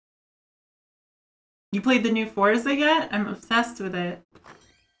You played the new Forza yet? I'm obsessed with it.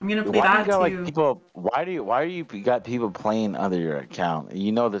 I'm gonna play Why do you that got too. like people? Why do you got people playing under your account?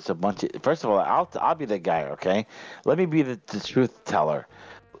 You know, there's a bunch of. First of all, I'll be the guy. Okay, let me be the truth teller.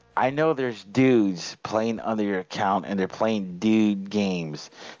 I know there's dudes playing under your account and they're playing dude games.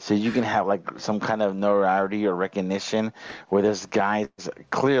 So you can have like some kind of notoriety or recognition where there's guys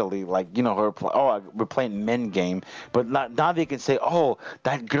clearly like, who are we're playing men game, but not, now they can say, oh,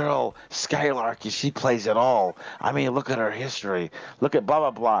 that girl, Skylarky, she plays it all. I mean, look at her history. Look at blah,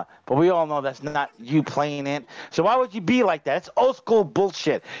 blah, blah. But we all know that's not you playing it. So why would you be like that? It's old school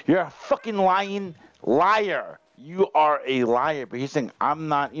bullshit. You're a fucking lying liar. You are a liar, but he's saying I'm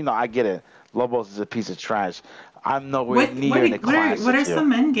not. I get it. Lobos is a piece of trash. I'm nowhere near the class. What are some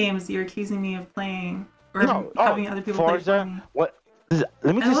men games you're accusing me of playing or having other people play for me? What?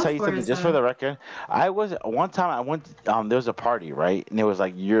 Let me just tell you something, Forza. just for the record. One time I went. There was a party, right, and it was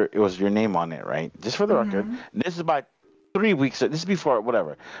like it was your name on it, right? Just for the record. And this is about 3 weeks. This is before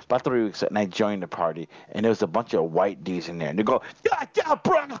whatever. About 3 weeks, and I joined the party, and there was a bunch of white dudes in there, and they go, yeah,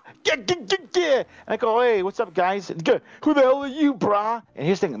 bro, yeah. And I go, hey, what's up, guys? And they go, who the hell are you, brah? And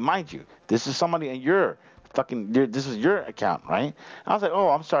here's the thing, mind you, this is somebody in your this is your account, right? I was like, oh,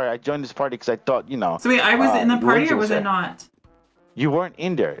 I'm sorry, I joined this party because I thought, So wait, I was in the party or was I not? You weren't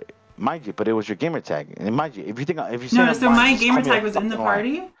in there, mind you, but it was your gamer tag, and mind you, if you no, so my gamer tag was in the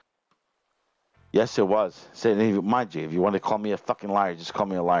party. Yes, it was. So, mind you, if you want to call me a fucking liar, just call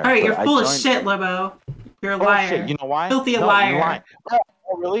me a liar. All right, you're full of shit, Lobo. You're a liar. Shit. You know why? Filthy liar.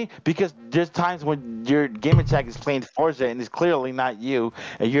 Oh, really? Because there's times when your gamer tag is playing Forza and it's clearly not you,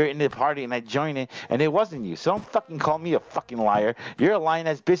 and you're in the party and I join it and it wasn't you. So don't fucking call me a fucking liar. You're a lying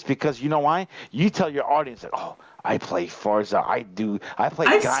ass bitch because you know why? You tell your audience that, oh, I play Forza. I've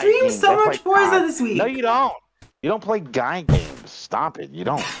streamed so much Forza this week. No, you don't. You don't play guy games. Stop it. You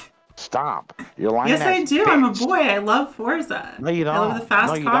don't. Stop. You're lying. Yes, I do. Bitch. I'm a boy. I love Forza. No, you don't. I love the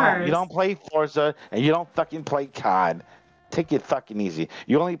fast cars. You don't play Forza, and you don't fucking play COD. Take it fucking easy.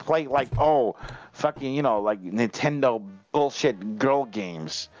 You only play like fucking like Nintendo bullshit girl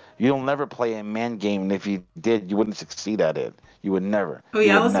games. You'll never play a man game, and if you did, you wouldn't succeed at it. You would never. Oh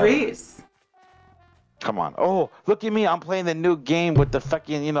yeah, let's race. Come on. Oh, look at me. I'm playing the new game with the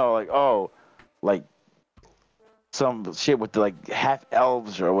fucking like some shit with the, like half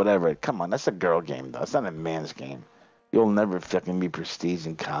elves or whatever. Come on, that's a girl game though. That's not a man's game. You'll never fucking be prestige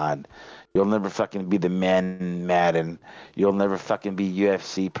in COD. You'll never fucking be the man in Madden. You'll never fucking be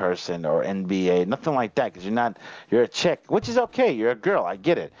UFC person or NBA. Nothing like that because you're a chick, which is okay. You're a girl. I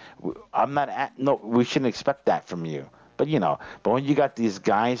get it. We shouldn't expect that from you. But but when you got these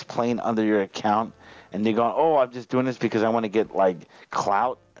guys playing under your account and they're going, oh, I'm just doing this because I want to get like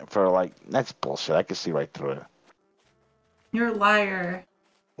clout for that's bullshit. I can see right through it. You're a liar.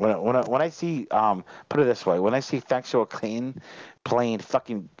 When I see put it this way, when I see Factual Clinton playing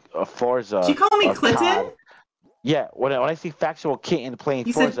fucking Forza, did you call me Clinton? COD, yeah, when I see Factual Kitten playing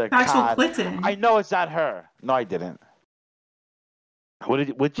you Forza, said Factual COD, Clinton. I know it's not her. No, I didn't. What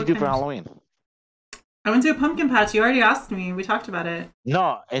did you do for Halloween? I went to a pumpkin patch. You already asked me. We talked about it.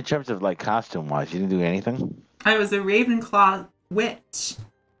 No, in terms of like costume wise, you didn't do anything. I was a Ravenclaw witch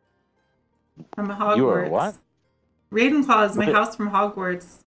from Hogwarts. You were what? Ravenclaw is my house from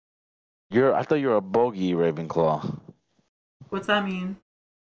Hogwarts. I thought you were a bogey Ravenclaw. What's that mean?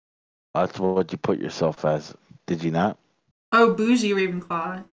 That's what you put yourself as. Did you not? Oh, bougie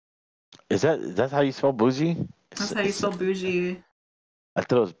Ravenclaw. Is that how you spell bougie? That's how you spell bougie. I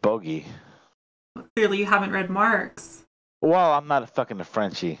thought it was bogey. Well, clearly you haven't read Marx. Well, I'm not a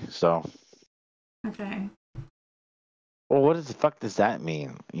Frenchie, so. Okay. Well, what the fuck does that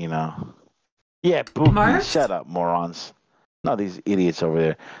mean? Yeah, boogie. Marx? Shut up, morons. No, these idiots over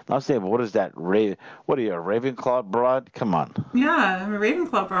there. I'm saying, what is that? What are you, a Ravenclaw broad? Come on. Yeah, I'm a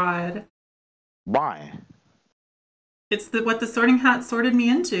Ravenclaw broad. Why? It's what the Sorting Hat sorted me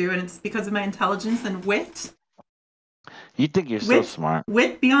into, and it's because of my intelligence and wit. You think you're so smart.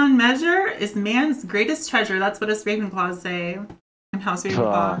 Wit beyond measure is man's greatest treasure. That's what us Ravenclaws say in House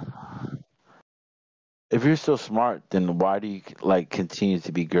Ravenclaw. If you're so smart, then why do you continue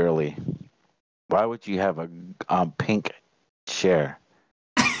to be girly? Why would you have a pink chair?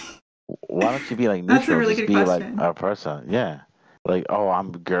 Why don't you be like neutral? That's a really good question. Like a person, yeah. Like, oh,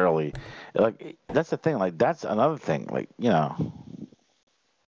 I'm girly. Like that's the thing. Like that's another thing. Like Are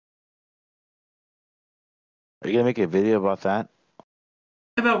you gonna make a video about that?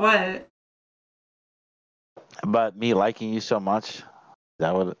 About what? About me liking you so much? Is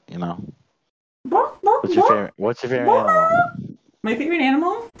that what What's your favorite animal? My favorite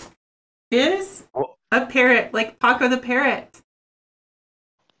animal is a parrot, like Paco the parrot.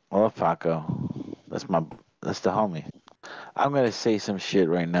 I love Paco. That's the homie. I'm gonna say some shit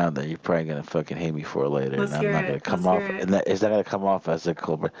right now that you're probably gonna fucking hate me for later, Let's and I'm hear not gonna it. come Let's hear off, it. and it's not gonna come off as a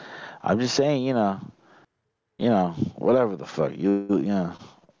culprit. I'm just saying, whatever the fuck you know,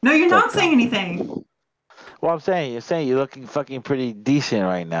 No, you're fuck not them. saying anything. Well, you're saying you're looking fucking pretty decent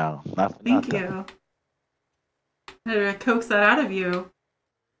right now. Not for Thank nothing. you. I had to coax that out of you,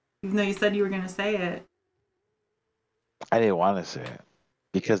 even though you said you were gonna say it. I didn't want to say it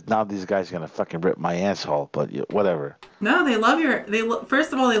because now these guys are gonna fucking rip my asshole. But whatever. No, they love your.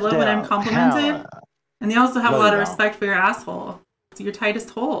 First of all, they love when I'm Hell, complimented, and they also have a no, lot they of don't. respect for your asshole. It's your tightest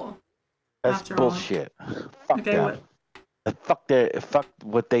hole. That's After bullshit. all. Fuck Okay, them. what? Fuck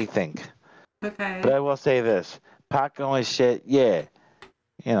what they think. Okay. But I will say this: Paco and shit. Yeah,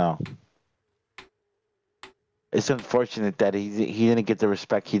 you know, it's unfortunate that he didn't get the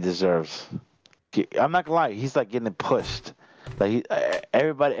respect he deserves. I'm not gonna lie, he's like getting pushed. Like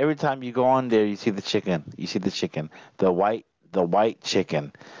everybody, every time you go on there, you see the chicken. You see the chicken, the white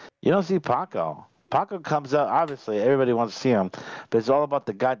chicken. You don't see Paco. Paco comes out. Obviously, everybody wants to see him, but it's all about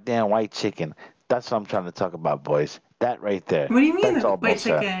the goddamn white chicken. That's what I'm trying to talk about, boys. That right there. What do you mean That's the all white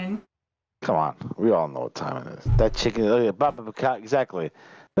bullshit. chicken? Come on, we all know what time it is. That chicken, exactly.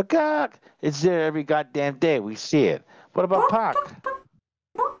 Peacock, it's there every goddamn day. We see it. What about Pac?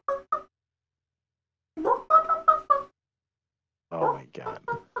 Oh my god.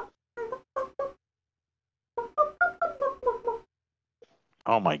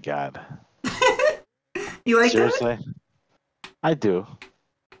 Oh my god. You like Seriously? I do.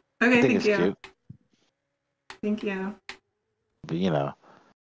 Okay, I think thank it's you. cute. Thank you. But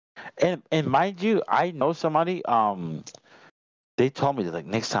and mind you, I know somebody, they told me that like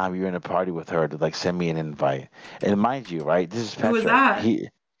next time you're in a party with her to like send me an invite. And mind you, right, this is Petro. Who was that?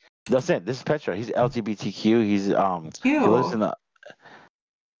 That's it. This is Petro. He's LGBTQ. He lives Ew. in the.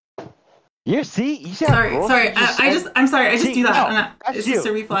 You see how Sorry, gross sorry. you just I'm sorry. I just See, do that. no, that's It's you. just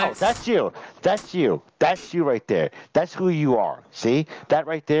a reflex. No, that's you. That's you right there. That's who you are. See that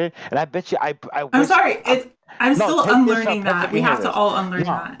right there? And I bet you, I I'm wish. sorry. I'm No, still take this so unlearning Petra that. can We hear have to this. all unlearn No,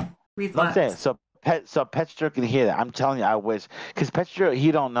 that. no, I'm saying Reflex. so Petra can hear that. I'm telling you, I wish because Petra he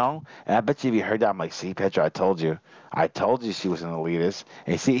don't know, and I bet you if he heard that, I'm like, see, Petra, I told you she was an elitist,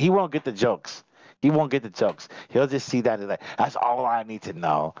 and see, he won't get the jokes. He won't get the jokes. He'll just see that and like, that's all I need to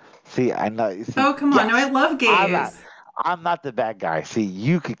know. See, I know. See, Oh, come on. No, I yes, love I'm not. gays. I'm not the bad guy. See,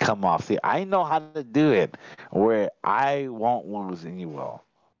 you could come off. See, I know how to do it where I won't lose and you will.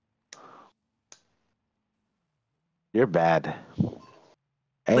 You're bad.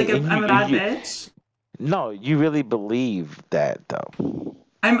 Like And I'm a bad bitch. no, you really believe that though.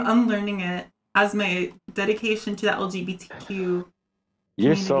 I'm unlearning it as my dedication to the LGBTQ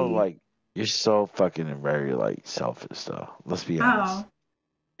You're so community. you're so fucking very like selfish though. Let's be honest. How?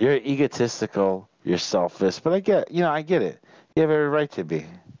 You're egotistical, you're selfish, but I get it. You have every right to be.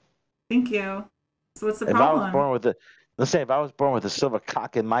 Thank you. So what's the If I was problem? born with let's say if I was born with a silver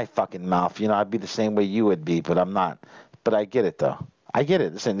cock in my fucking mouth, I'd be the same way you would be, but I'm not. But I get it though. I get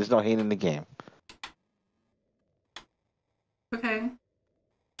it. Listen, there's no hate in the game. Okay.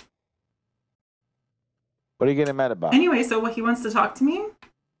 What are you getting mad about? Anyway, so what he wants to talk to me?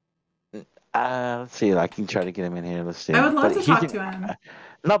 Let's see. I can try to get him in here. Let's see. I would love But to talk to him.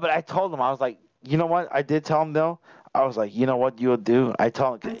 No, but I told him I was like, you know what? I did tell him though. I was like, you know what you'll do? I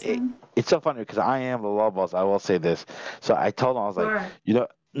told him it's so funny because I am the Lobos. I will say this. So I told him I was like,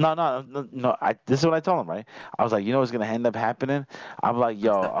 no. This is what I told him, right? I was like, you know what's gonna end up happening? I'm like,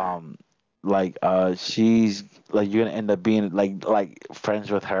 yo, she's like you're gonna end up being like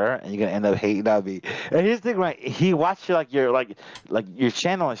friends with her and you're gonna end up hating on me. And here's the thing, right? He watched your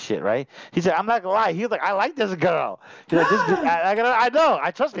channel and shit, right? He said, I'm not gonna lie, he was like, I like this girl. He's like, this I know,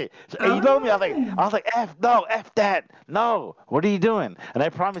 I trust me. So, and you know me, I was like, F that. No, what are you doing? And I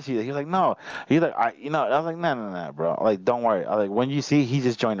promise you that he was like, no. He's like, I was like, no, bro. Like, don't worry. I was like, when you see he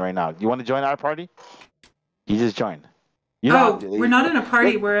just joined right now. You wanna join our party? He just joined. We're not in a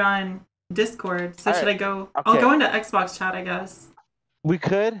party, we're on Discord. So should I go? Okay. I'll go into Xbox chat, I guess. We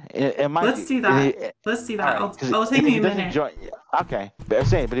could. Let's do that. Let's do that. Right, I'll take me a minute. Okay, but I'm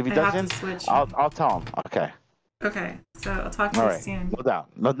saying, but if he doesn't, I'll tell him. Okay. Okay, so I'll talk to you soon. No doubt.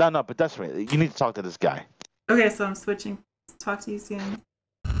 No, but that's right. You need to talk to this guy. Okay, so I'm switching. Talk to you soon.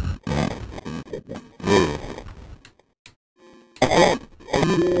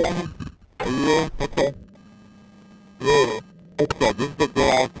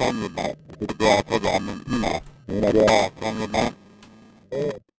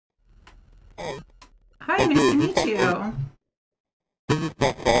 Hi, nice to meet you.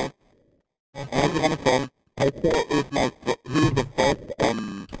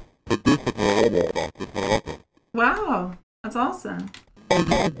 listen.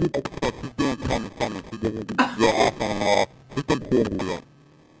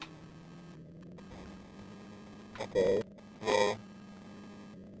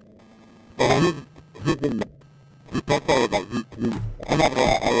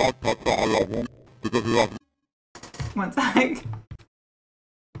 One sec.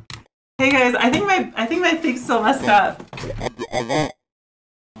 Hey guys, I think my thing's still messed up.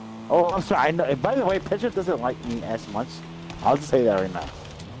 Oh, I'm sorry. I know. And by the way, Petro doesn't like me as much. I'll just say that right now.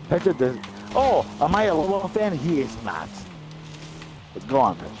 Petro does. Oh, am I a Lobo fan? He is not. But go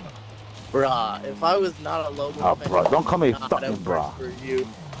on, Petro. Bruh, if I was not a Lobo fan, bro, don't call me I fucking bro. For you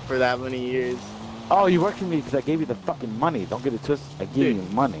for that many years. Oh, you worked for me because I gave you the fucking money. Don't get it twisted. I gave you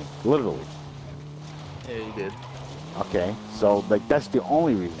money, literally. Yeah, you did. Okay, so like that's the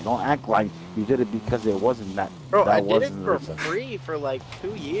only reason. Don't act like you did it because it wasn't that. Bro, that I did it for reason. free for like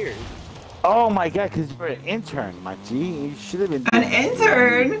 2 years. Oh my god, because you were an intern, my G. You should have been. An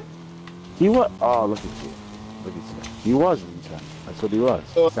intern? He was. Oh, look at you. Look at you. He was an intern. That's what he was.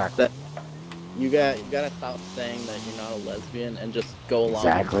 So Exactly. You gotta stop saying that you're not a lesbian and just go along.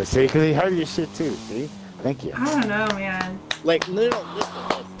 Exactly. See, because he heard your shit too. See? Thank you. I don't know, man. Like, no,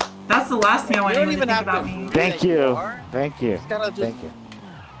 listen. That's the last thing I want You anyone don't to even think have about to me. agree Thank that you. are. Thank you. Just gotta just Thank you.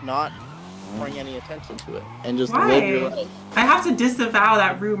 not bring any attention to it and just Why? live your life. I have to disavow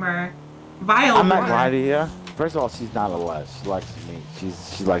that rumor. Vile I'm not rumor. lying to you. First of all, she's not a les. She likes me.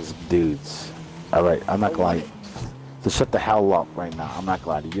 She likes dudes. All right. I'm not lying. So shut the hell up right now. I'm not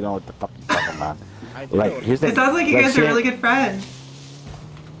glad. You know what the fuck you're talking about. I do Like, know. here's the It sounds like you guys are really good friends.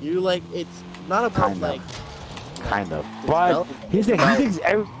 You like it's not about Kind of. like Kind of. But he thinks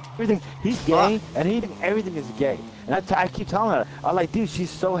everything. He's gay, and he thinks everything is gay. And I keep telling her, I'm like, dude, she's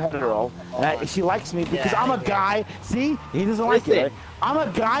so hetero, and she likes me because I'm a guy. See, he doesn't like it. Right? I'm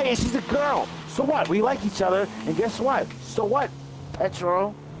a guy, and she's a girl. So what? We like each other, and guess what? So what,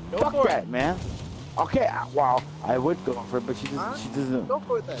 Petro? Fuck that, man. Okay, well, I would go for it, but she doesn't. Go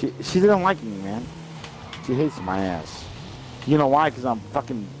for it then. She doesn't like me, man. She hates my ass. You know why? Because I'm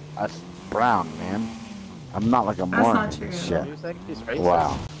fucking brown, man. I'm not like a Mormon. not true. Shit. You think she's racist?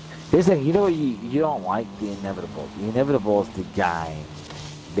 Wow. Here's the thing, you know what you don't like? The inevitable. The inevitable is the guy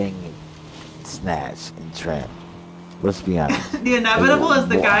banging snatch and trim. Let's be honest. The inevitable is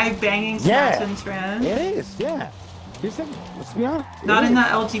the guy banging snatch and trim. It is, yeah. Here's the thing, let's be honest. Not in the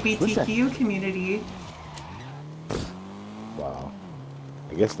LGBTQ community. Well,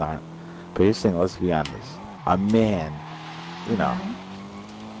 I guess not. But here's the thing, let's be honest. A man, you know,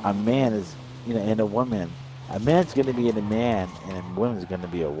 a man is, you know, and a woman. A man's gonna be a man, and a woman's gonna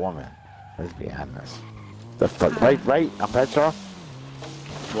be a woman. Let's be honest. The fuck, right, Petro?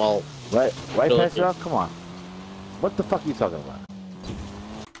 Well, Right, Petro? Come on. What the fuck are you talking about?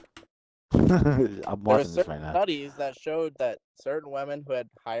 I'm there are watching this certain right now. studies that showed that certain women who had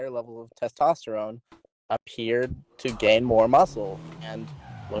higher levels of testosterone appeared to gain more muscle. And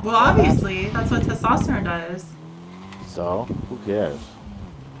Well, obviously, that's what testosterone does. So, who cares?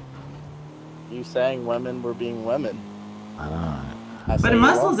 You saying women were being women? I don't know. But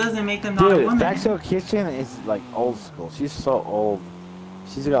muscles doesn't make them not a Dude, woman. Facto Kitchen is like old school. She's so old.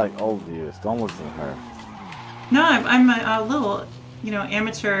 She's got like old views. Don't listen to her. No, I'm a little, you know,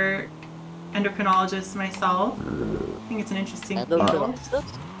 amateur endocrinologist myself. I think it's an interesting field.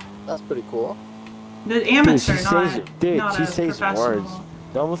 That's pretty cool. The amateur, Dude, not she a says professional. words.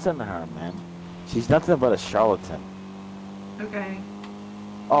 Don't listen to her, man. She's nothing but a charlatan. Okay.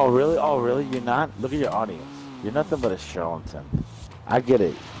 Oh, really? Oh, really? You're not? Look at your audience. You're nothing but a charlatan. I get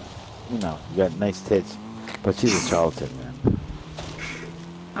it. You know, you got nice tits, but she's a charlatan, man.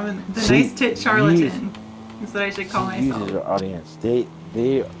 I'm the nice tit charlatan. That's what I should call She myself. uses her audience. They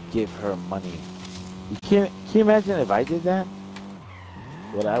give her money. Can you imagine if I did that?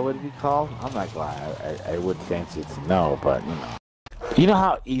 What I would be called? I'm not glad. I would fancy to know, but you know. You know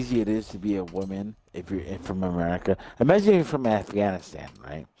how easy it is to be a woman if you're from America? Imagine you're from Afghanistan,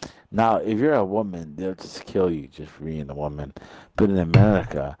 right? Now, if you're a woman, they'll just kill you just for being a woman. But in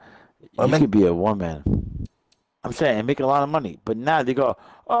America, you could be a woman. I'm saying, and make a lot of money. But now they go,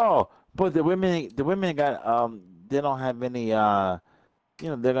 oh, but the women got, they don't have any, you know,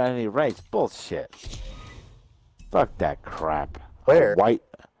 they don't have any rights. Bullshit. Fuck that crap. Where? White.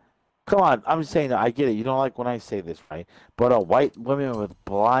 Come on, I'm just saying, I get it. You don't like when I say this, right? But a white woman with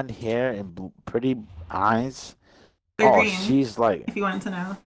blonde hair and pretty eyes, They're green, she's like, if you wanted to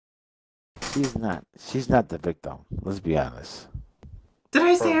know. she's not the victim. Let's be honest. Did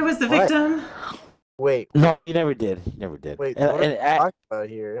I say I was the What? victim? Wait. No, you never did. You never did. Wait. And, What are and you talking about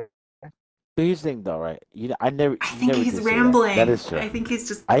here? here's the thing, though, right? I think he's rambling. That is true. I think he's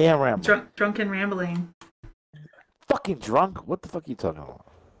just I am rambling. drunken rambling. fucking drunk? What the fuck are you talking about?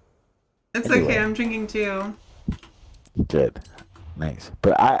 It's Anyway. okay. I'm drinking too. Good. Nice.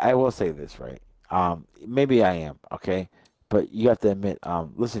 But I will say this, right? Maybe I am, okay? But you have to admit,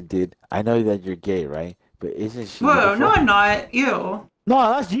 listen, dude, I know that you're gay, right? But isn't she Whoa, beautiful? no, I'm not. Ew. No,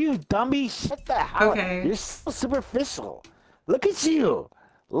 that's you, dummy. Shut the hell up. Okay. You're so superficial. Look at you.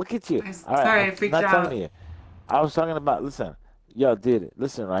 Look at you. Sorry, I freaked not out. telling you. I was talking about, listen. Yo, dude,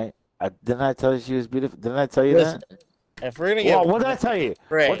 listen, right? Didn't I tell you she was beautiful? Didn't I tell you that? If we're gonna get Well, what did I tell you?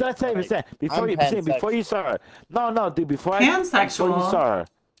 Right, What did I tell you? like, Before you saw her. No, dude, before you Pansexual. saw her.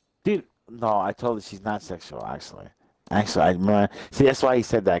 Dude, no, I told her she's not sexual, actually. Actually, I remember. See, that's why he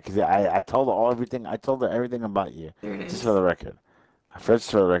said that, because I told her everything. I told her everything about you. There it is. Just for the record. First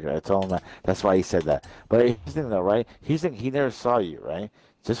for the record, I told him that. That's why he said that. But here's the thing, though, right? He's thinking he never saw you, right?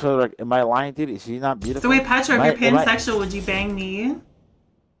 Just for the record, am I lying, dude? Is she not beautiful? So wait, Petro, if you're Am I- pansexual, would you bang me?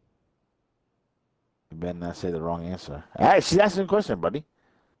 You better not say the wrong answer. Hey, she's asking a question, buddy.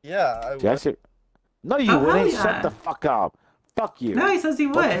 Yeah, I She asked you. No, you Oh, hell wouldn't. yeah. Shut the fuck up. Fuck you. No, he says he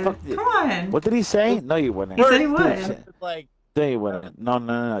What the would. fuck did- Come on. What did he say? No, you wouldn't. He said he Dude, would. shit. like No, you wouldn't.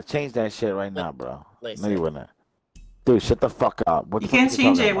 No. Change that shit right now, bro. Listen. No, you wouldn't. Dude, shut the fuck up. What You the fuck can't you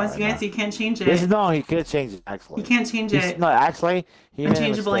change talking it. about Once right you now? answer, you can't change Yes, it. no, he can't change it, actually. You can't change it. No, actually, he made a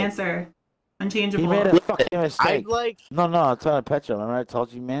Unchangeable mistake. answer. He Unchangeable. made a fucking I'd mistake. like No, I'm telling Petro. Remember I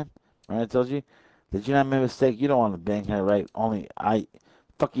told you, man? Remember I told you? Did you not make a mistake? You don't want to bang her, right? Only I...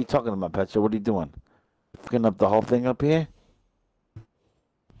 Fuck you talking about, Petro? What are you doing? Fucking up the whole thing up here?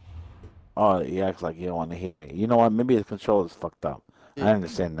 Oh, he acts like you don't want to hear me. You know what? Maybe his controller's fucked up. I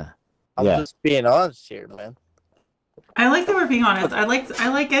understand that. I'm Yeah. just being honest here, man. I like that we're being honest. I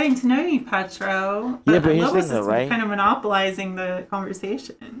like getting to know you, Petro. Yeah, but here's the Lobos thing, is right? kind of monopolizing the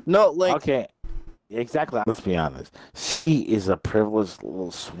conversation. No, like Okay. Exactly. Let's be honest. She is a privileged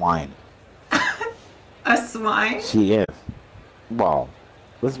little swine. A swine? She is. Well,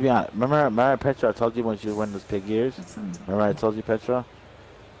 let's be honest. Remember Petro, I told you when she was wearing those pig ears? That sounds- Remember I told you, Petro?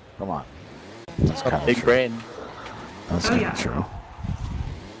 Come on. That's kind of big true. brain. That's Oh, kind yeah. of true.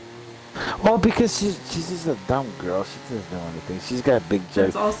 Well, because she's just a dumb girl. She doesn't know anything. She's got a big jug.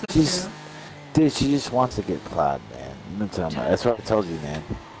 That's also She's, true. dude, she just wants to get plowed, man. You know what I'm talking about? That's what I told you, man.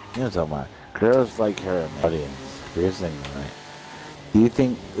 You know what I'm talking about? Girls like her, man. Audience. Here's the thing, right? Do you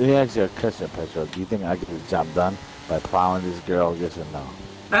think, let me ask you a question, Petro. Do you think I get the job done by plowing this girl, yes or no?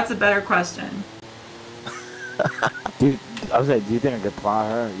 That's a better question. I was like, do you think I could plow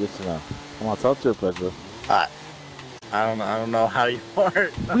her, yes or no? Come on, talk to her, Petro. I don't know how you are.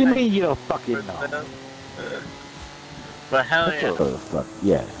 What do you mean you don't fucking know? But hell Petro, yeah. what the fuck?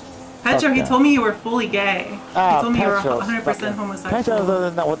 Yeah. Petro, Fuck he that. told me you were fully gay. Ah, he told me you were Petro, 100% fucking- homosexual. Petro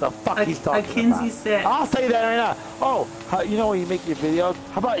doesn't know what the fuck he's talking a Kinsey about. 6. I'll say that right now. Oh, you know when you make your videos?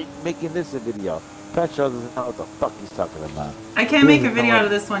 How about making this a video? Petro doesn't know what the fuck he's talking about. I can't make a doesn't know video what- out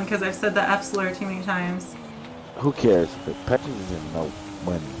of this one because I've said the F slur too many times. Who cares? But Petro doesn't know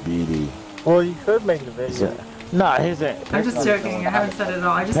when BD. Well, you could make the video. No, here's it. I'm just joking. I haven't said it at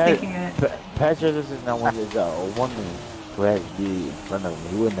all. I'm just thinking it. Petro doesn't know when there's a woman who has BD in front of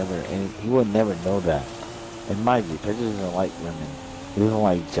him. He would never know that. And mind you, Petro doesn't like women. He doesn't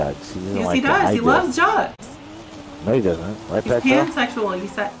like jugs. He doesn't Yes, like he does. He loves jugs. No, he doesn't. Right, He's Petro? pansexual.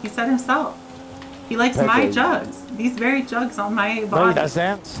 He said himself. He likes my Petro. jugs. These very jugs on my No, he body.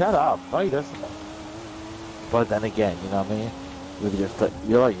 doesn't. Shut up. No, he doesn't. But then again, you know what I mean? With your foot,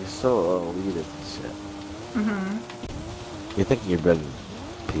 you're so elitist and shit. You think you're better than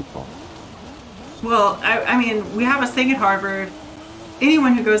people. Well, I mean, we have a saying at Harvard.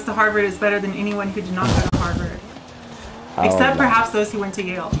 Anyone who goes to Harvard is better than anyone who did not go to Harvard. Except no. perhaps those who went to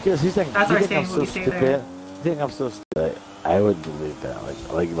Yale. Because he's like, That's you our think saying, I'm what so we say stupid? there. You think I'm so stupid? I would believe that.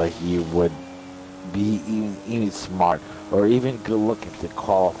 Like you would be even smart or even good looking to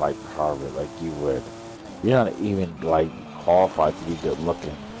qualify for Harvard. Like you would. You're not even like qualified to be good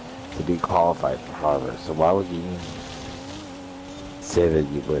looking to be qualified for Harvard. So why would you even say that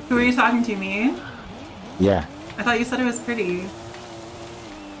you would? Who are you talking to, me? Yeah. I thought you said it was pretty.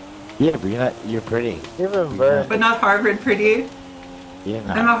 Yeah, but you're pretty. Even Vern. But not Harvard pretty. You're I'm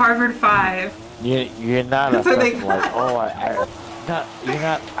not. a Harvard 5. You're not a That's what they fucking like, you're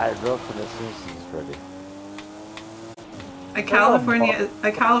not, I wrote for the Simpsons pretty. A California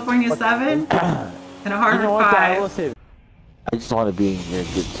 7 and a Harvard You know what, I 5. will say, I just want to be in your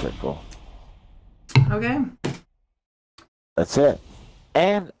good circle. Okay. That's it.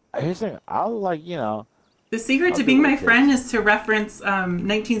 And here's the thing, I'll The secret I'll to do being what my it friend is to reference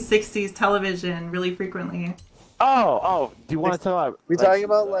 1960s television really frequently. Oh, do you want to tell We talking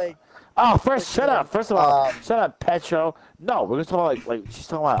about like Oh, first, shut up. First of all, shut up, Petro. No, we're gonna talk about like she's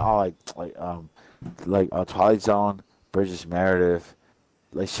talking about Twilight Zone, Bridges Meredith,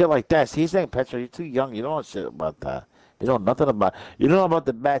 like shit like that. See, he's saying Petro, you're too young. You don't know shit about that. You know nothing about. You don't know about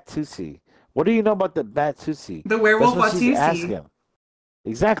the Batusi. What do you know about the Batusi? The werewolf Batusi. Asking.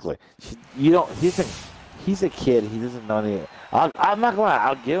 Exactly. You don't. He's a kid. He doesn't know any. I'm not gonna lie.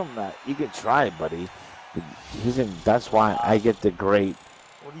 I'll give him that. You can try it, buddy. That's why I get the great.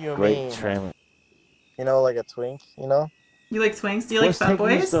 What do you mean? Training. You know, like a twink. You know. You like twinks? Do you like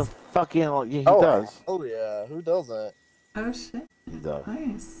Femboys? Yeah, he does. Oh yeah, who doesn't? Oh shit. He does.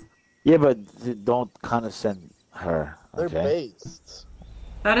 Nice. Yeah, but don't condescend her. They're based.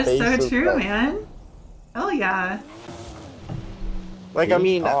 That is so true, man. Hell yeah. Like, I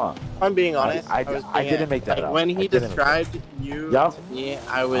mean, I'm being honest. I didn't make that up. When he described you to me,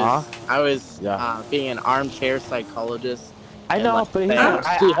 I was being an armchair psychologist. I know, but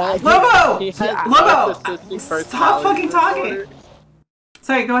Lobo! Stop fucking talking!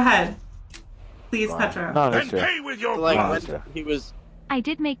 Sorry, go ahead. Please, Petro. No, that's true. When he was... I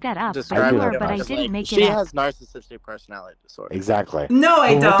did make that up, but I didn't make it up. She has narcissistic personality disorder. Exactly. No,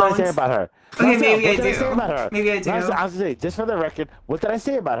 I don't. What did I say about her? Okay, maybe I do. What did I say about her? Maybe I do. I was saying, just for the record, what did I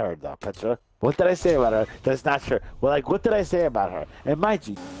say about her, though, Petra? What did I say about her? That's not true. Well, like, what did I say about her? And mind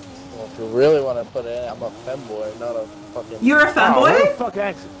you... Well, if you really want to put it in, I'm a femboy, not a fucking... You're a femboy? What the fuck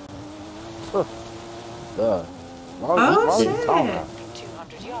accent? Oh, shit.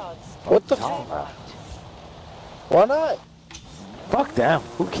 200 yards. What the fuck? Why not? Fuck them.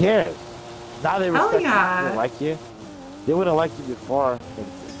 Who cares? Now they respect you. They like you. They wouldn't like you before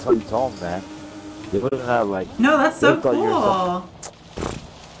until you told them that. They wouldn't have like. No, that's so cool.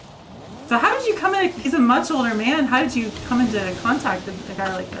 So how did you come in? He's a much older man. How did you come into contact with a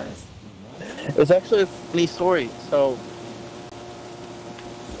guy like this? It was actually a funny story. So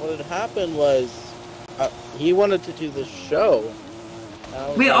what had happened was he wanted to do this show.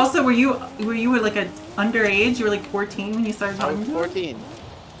 Wait, also, were you like a underage? You were like 14 when you started talking to him? I was 14.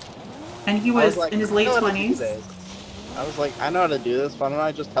 And he was in his late 20s? I was like, I know how to do this. Why don't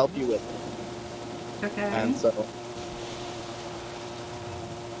I just help you with it? Okay. And so...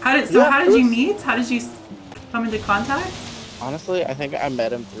 How did you meet? How did you come into contact? Honestly, I think I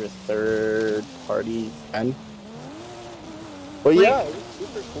met him through a third-party friend. But yeah, it was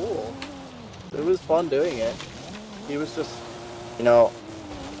super cool. It was fun doing it. He was just, you know,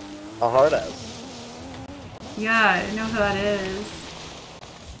 a hard ass. Yeah, I know who that is.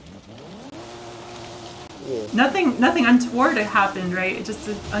 Yeah. Nothing untoward had happened, right? Just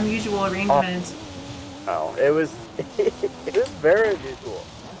an unusual arrangement. Oh, it was very unusual.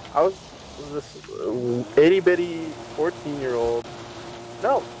 I was this itty-bitty 14-year-old,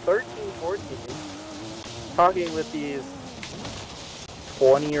 no, 13, 14, talking with these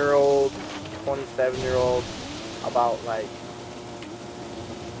 20-year-old, 27-year-old about, like,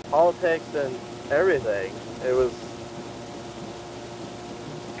 politics and everything. It was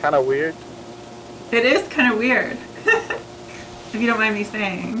kind of weird. It is kind of weird, if you don't mind me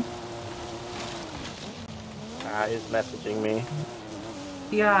saying. He's messaging me.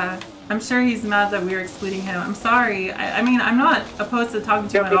 Yeah, I'm sure he's mad that we're excluding him. I'm sorry. I mean, I'm not opposed to talking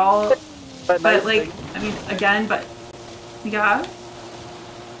to him at all. But like, I mean, again, but yeah.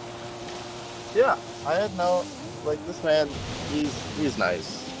 Yeah, I had no, like, this man, he's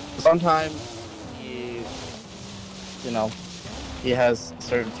nice. Sometimes he, you know, he has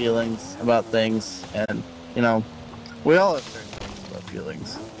certain feelings about things, and, you know, we all have certain things about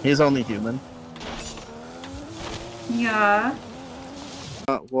feelings. He's only human. Yeah.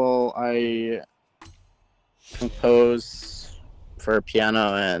 Well, I compose for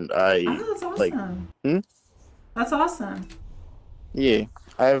piano, and I that's awesome. That's awesome. Yeah,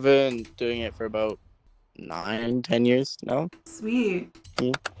 I've been doing it for about 9-10 years now. Sweet.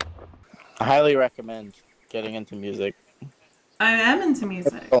 Yeah. I highly recommend getting into music. I am into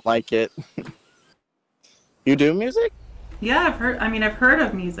music. I don't like it. You do music? Yeah, I've heard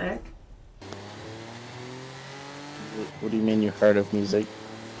of music. What do you mean you heard of music?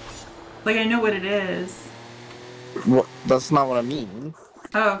 Like, I know what it is. Well, that's not what I mean.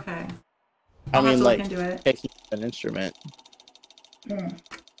 Oh, okay. I mean, like, look into it. picking an instrument.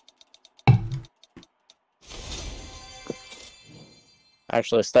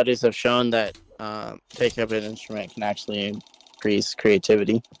 Actually, studies have shown that picking up an instrument can actually increase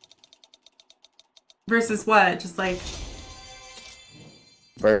creativity. Versus what? Just like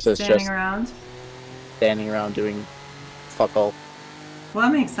versus standing around doing fuck all. Well,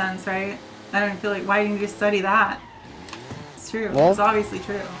 that makes sense, right? I don't feel like, why didn't you study that? It's true. Well, it's obviously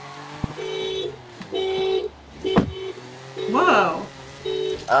true. Whoa.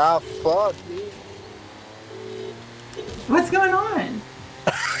 Ah, fuck, dude. What's going on?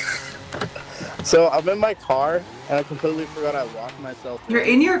 So I'm in my car and I completely forgot I locked myself in. You're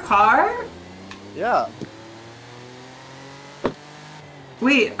in your car? Yeah.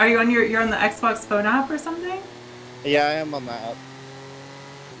 Wait, are you on you're on the Xbox phone app or something? Yeah, I am on that.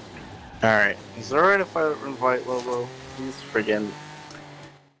 Alright. Is it alright if I invite Lobo? He's friggin'.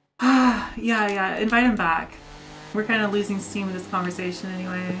 yeah, invite him back. We're kind of losing steam with this conversation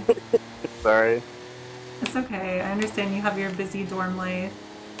anyway. Sorry. It's okay. I understand you have your busy dorm life.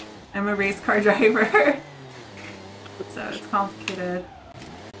 I'm a race car driver. So it's complicated.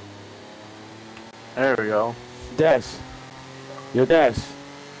 There we go. Des. Yo, Des.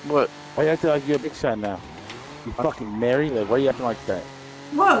 What? Why you acting like you're a big shot now? You fucking married? Like, why are you acting like that?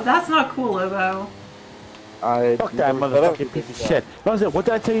 Whoa, that's not cool, Lobo. Fuck that motherfucking piece of shit. What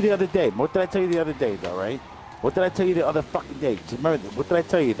did I tell you the other day? What did I tell you the other day, though, right? What did I tell you the other fucking day? Just remember, what did I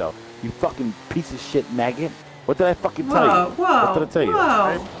tell you, though? You fucking piece of shit maggot. What did I fucking tell you? Whoa, what did I tell you?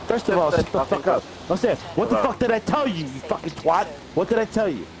 Whoa. First of all, shut the fuck up. I'm saying, what the fuck did I tell you, you fucking twat? What did I tell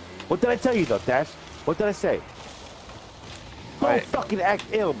you? What did I tell you, though, Dash? What did I say? Don't fucking act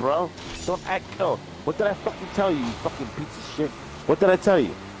ill, bro. Don't act ill. What did I fucking tell you, you fucking piece of shit? What did I tell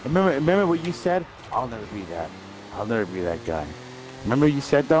you? Remember what you said? I'll never be that. I'll never be that guy. Remember what you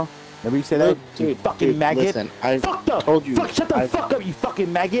said, though? Remember you said that? You fucking maggot. Listen, I told you. Shut the fuck up, you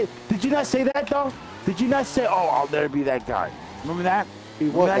fucking maggot. Did you not say that, though? Did you not say, oh, I'll never be that guy? Remember that?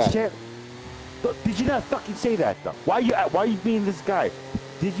 Remember that shit? Did you not fucking say that, though? Why are you being this guy?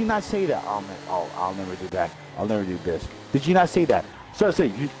 Did you not say that? Oh, man. Oh, I'll never do that. I'll never do this. Did you not say that? So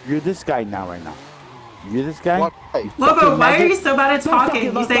say, you're this guy now, right now. You're this guy? Lobo, why are you so bad at talking?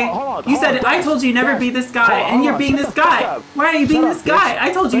 You said, I told you never be this guy, and you're being this guy. Why are you being this guy?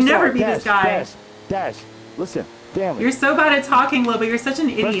 I told you never be this guy. Dash, listen, damn it. You're so bad at talking, Lobo. You're such an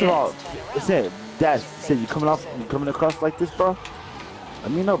idiot. First of all, listen, Dash, you coming across like this, bro?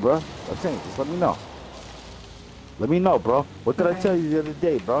 Let me know, bro. I'm saying, just let me know. Let me know, bro. What did I tell you the other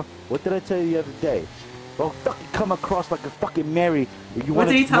day, bro? What did I tell you the other day? Don't fucking come across like a fucking Mary. What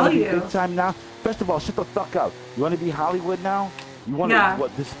did he tell you? Big time now? First of all, shut the fuck up. You want to be Hollywood now? You want to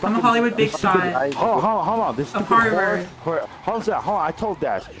what? This I'm a Hollywood big shot. Hold on. This of Harvard. Hold on. I told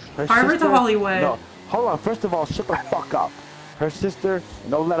Dash. Harvard to Hollywood. No, hold on. First of all, shut the fuck up. Her sister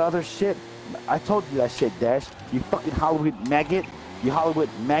and all that other shit. I told you that shit, Dash. You fucking Hollywood maggot. You Hollywood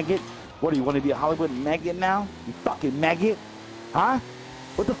maggot. What do you want to be a Hollywood maggot now? You fucking maggot, huh?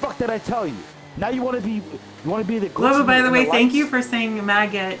 What the fuck did I tell you? Now you want to be the. Lobo, by the way, thank you for saying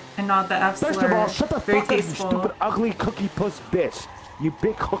maggot and not the F slur. First of all, shut the Very fuck tasteful. up, you stupid, ugly cookie puss bitch. You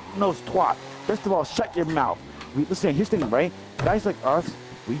big hook-nosed twat. First of all, shut your mouth. Listen, here's the thing, right? Guys like us,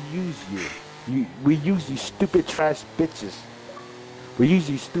 we use you. We use you stupid trash bitches. We use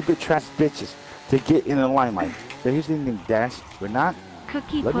you stupid trash bitches to get in the limelight. So here's the thing, Dash. We're not.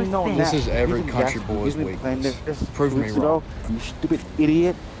 Cookie Let me know puss that. This is every country boy's weakness. Prove me wrong. You stupid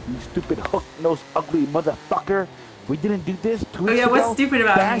idiot. You stupid hook-nosed ugly motherfucker. We didn't do this 2 weeks ago. What's stupid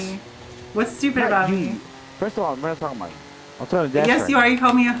about Dash? me? What's stupid about me? First of all, I'm not talking about you. I'm telling Dash Yes, right you are. You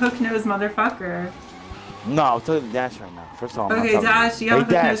called me a hook-nosed motherfucker. No, I'm telling Dash right now. First of all, okay, Dash, you have a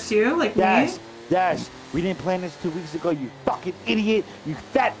hook-nose too? Like me? Dash, we didn't plan this 2 weeks ago, you fucking idiot. You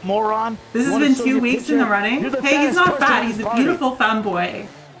fat moron. This has been 2 weeks in the running? Hey, he's not fat. He's a beautiful femboy.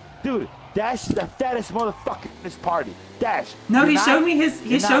 Dude, Dash is the fattest motherfucker in this party. Dash. No, he showed me his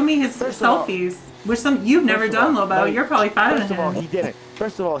selfies, which you've never done, Lobo. You're probably fatter than him. First of all, he didn't.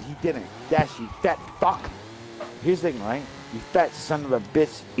 First of all, he didn't. Dash, you fat fuck. Here's the thing, right? You fat son of a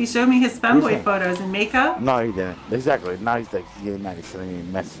bitch. He showed me his femboy photos and makeup. No, he didn't. Exactly. Now he's like, he's sending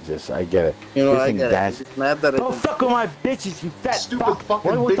me messages. I get it. You know, I get it. He's mad that don't fuck with my bitches, you fat stupid fuck.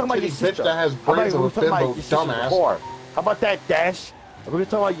 fucking big titty bitch that has brains of a Femboy, dumbass. How about that, Dash? Are we gonna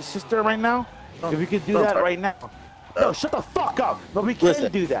talk about your sister right now? If we could do that right now. No, shut the fuck up. No, we can't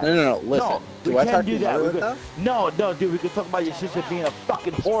do that. No, listen. No, we can't do that. No, dude, we can talk about your sister being a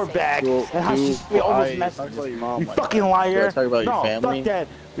fucking whore bag and how she sent me all those messages. You fucking liar. Talk about your family? Fuck that.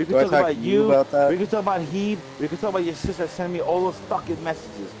 We can talk about you. We can talk about he. We can talk about your sister sending me all those fucking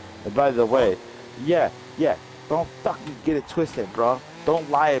messages. And by the way, yeah, don't fucking get it twisted, bro. Don't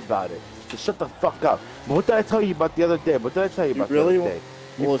lie about it. Just shut the fuck up. But what did I tell you about the other day? What did I tell you about the other day?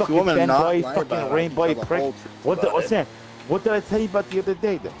 You fucking fanboy, fucking rainbow prick. What's that? What did I tell you about the other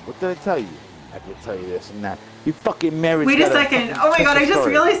day, though? What did I tell you? I can tell you this and that. You fucking married. Wait a second. Oh my god, I just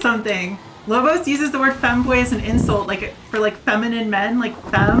realized something. Lobos uses the word femboy as an insult, like for like feminine men, like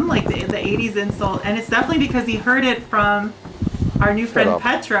femme, like the 80s insult, and it's definitely because he heard it from our new friend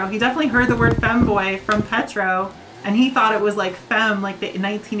Petro. He definitely heard the word femboy from Petro and he thought it was like femme, like the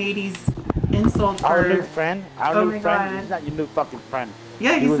 1980s insult for... Our new friend? Our new friend? God. He's not your new fucking friend.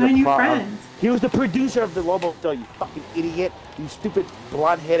 Yeah, he's my new friend. He was the producer of the Lobo Show, you fucking idiot. You stupid,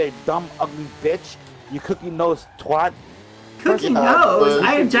 blonde-headed, dumb, ugly bitch. You cookie-nosed twat. Cookie nose?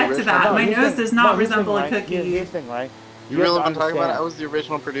 I object to that. My nose does not resemble a cookie. Here's the thing, right? You really want to talk about it? I was the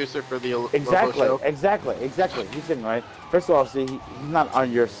original producer for the Lobo Show. Exactly. Here's the thing, right? First of all, see, he's not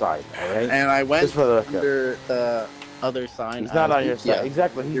on your side, alright? And I went under the other sign. He's not on your side.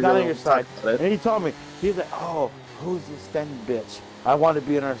 Exactly. He's not on your side. And he told me, he's like, oh, who's this thin bitch? I want to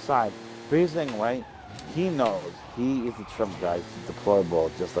be on her side. But here's the thing, right? He knows. He is the Trump guy. He's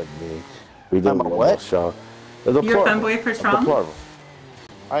deplorable, just like me. We do the Lobo Show. You're a femboy for Trump? Deplorable.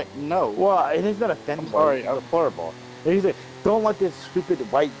 No. Well, he's not a femboy. I'm deplorable. And he's like, don't let this stupid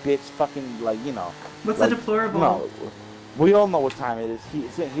white bitch fucking, like, you know. What's like, a deplorable? No. We all know what time it is.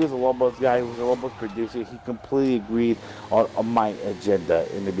 He was a Lobos guy. He was a Lobos producer. He completely agreed on my agenda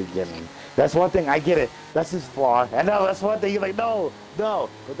in the beginning. That's one thing. I get it. That's his flaw. I know. That's one thing. You're like, no.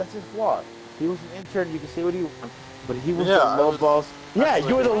 But that's his flaw. He was an intern. You can say what you want. But he was the Lobos. Yeah,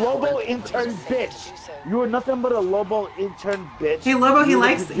 you were the Lobo intern bitch. You were nothing but a Lobo intern bitch. Hey, Lobo, he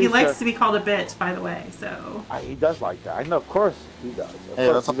likes to be called a bitch, by the way. So he does like that. I know, of course he does.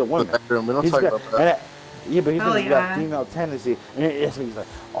 Hey, that's a woman. Bedroom. We don't talk about that. Yeah, but he's got female tendency. And he's like,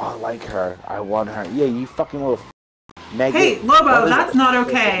 oh, I like her. I want her. Yeah, you fucking little Maggot. Hey, Lobo, that's not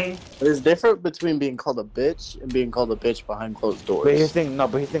okay. There's difference between being called a bitch and being called a bitch behind closed doors. But he's thinking,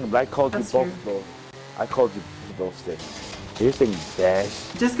 I called you both of those. I called you those things. Here's thing,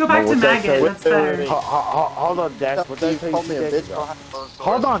 Dash. Just go back to Maggot. That's better. Hold on, Dash. What did I tell you 2 days ago?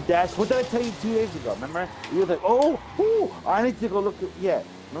 Hold on, Dash. What did I tell you 2 days ago? Remember? You were like, oh, I need to go look at... Yeah.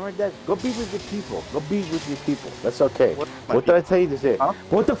 Remember, Dash? Go be with your people. Go be with your people. That's okay. What did I tell you to say? Huh?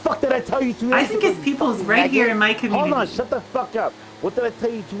 What the fuck did I tell you 2 days ago? I think his people's right here in my community. Hold on. Shut the fuck up. What did I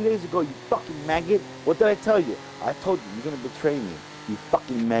tell you 2 days ago, you fucking maggot? What did I tell you? I told you you're going to betray me. You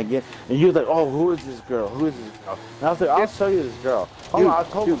fucking maggot. And you're like, oh, who is this girl? Who is this girl? And I was like, I'll show you this girl. Hold on, I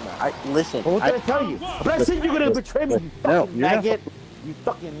told him that. Listen. But what did I tell you? But I said you're going to betray me, you fucking maggot. You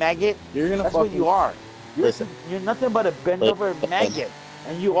fucking maggot. That's what you are. You're nothing but a bend-over maggot.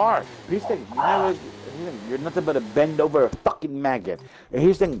 And you are. Here's the thing. You're nothing but a bend-over fucking maggot. And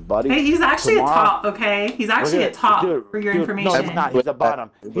here's the thing, buddy. Hey, he's actually a top, okay? He's actually a top for your information. No, he's not. He's a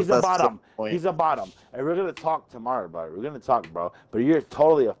bottom. He's a bottom. He's a bottom. And we're going to talk tomorrow, bro. We're going to talk, bro. But you're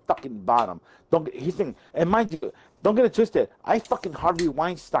totally a fucking bottom. He's thinking, and mind you, don't get it twisted. I fucking Harvey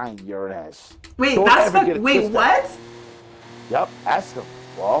Weinstein your ass. Wait, wait, what? Yep, ask him.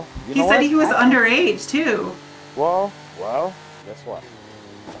 Well, you know what? He said he was underage, too. Well, guess what?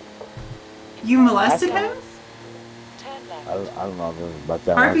 You molested him? I don't know about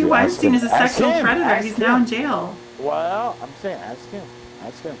that. Harvey Weinstein is a sexual predator. He's now in jail. Well, I'm saying, ask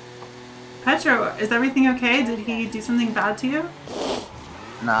him. Petro, is everything okay? Did he do something bad to you?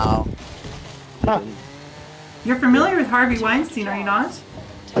 No. Huh. You're familiar with Harvey Weinstein, are you not?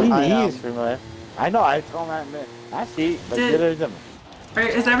 He is familiar. I know, I told him that. I see, but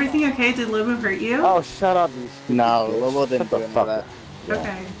is everything okay? Did Lobo hurt you? Oh, shut up, you stupid bitch. Lobo didn't do that. Yeah.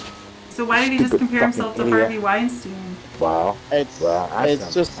 Okay. So why did he just compare himself to Harvey Weinstein? Wow. It's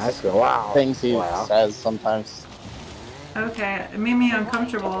just things he says sometimes. Okay, it made me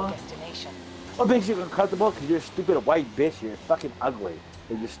uncomfortable. What makes you uncomfortable? Because you're a stupid white bitch. You're fucking ugly.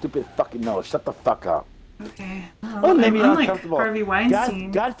 With your stupid fucking nose. Shut the fuck up. Okay. What made me uncomfortable? Like Harvey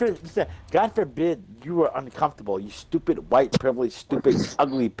Weinstein. God forbid you were uncomfortable. You stupid white privileged, stupid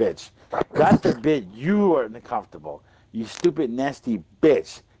ugly bitch. God forbid you were uncomfortable. You stupid nasty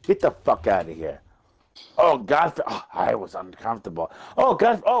bitch. Get the fuck out of here. Oh God! I was uncomfortable. Oh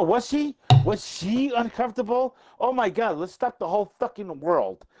God! Oh, was she? Was she uncomfortable? Oh my God! Let's stop the whole fucking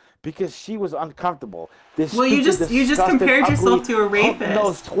world because she was uncomfortable. Well, you just compared yourself to a rapist.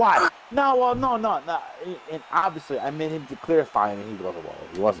 No, twat. No, and obviously, I meant him to clarify, and he goes, "Well,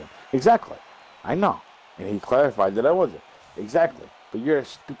 he wasn't." Exactly. I know, and he clarified that I wasn't. Exactly. But you're a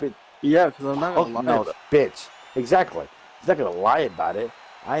stupid. Yeah, because I'm not gonna lie. No, bitch. Exactly. He's not gonna lie about it.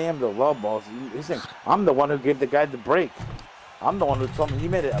 I am the Lobos. I'm the one who gave the guy the break. I'm the one who told me he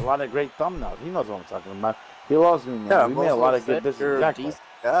made a lot of great thumbnails. He knows what I'm talking about. He loves me, man. Yeah, we made a lot of good business. You're a decent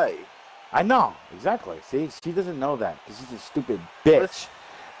guy. I know, exactly. See, she doesn't know that because she's a stupid bitch.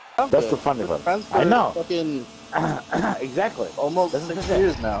 That's the funny part. I know. Fucking exactly. Almost 6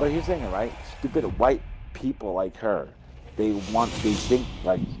 years now. But here's the thing, right? Stupid white people like her, they think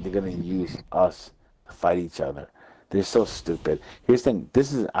like they're gonna use us to fight each other. They're so stupid. Here's the thing.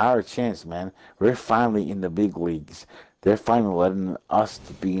 This is our chance, man. We're finally in the big leagues. They're finally letting us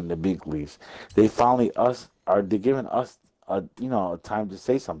to be in the big leagues. They finally are are they giving us a time to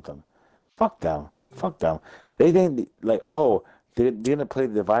say something? Fuck them. Fuck them. They think like, oh, they're gonna play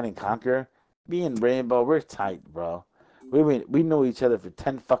Divide and Conquer. Me and Rainbow, we're tight, bro. We know each other for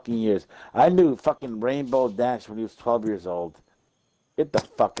 10 fucking years. I knew fucking Rainbow Dash when he was 12 years old. Get the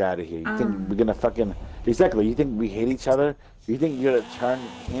fuck out of here. You think we're gonna fucking... Exactly, you think we hate each other? You think you're gonna turn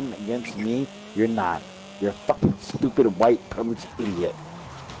him against me? You're not. You're a fucking stupid white privileged idiot.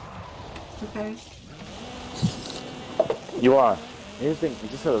 Okay. You are. Here's the thing,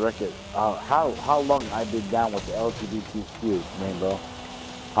 just for the record, how long I've been down with the LGBTQ, Rainbow?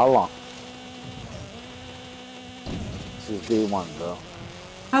 How long? This is day one, bro.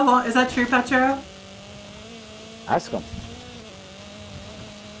 How long? Is that true, Petro? Ask him.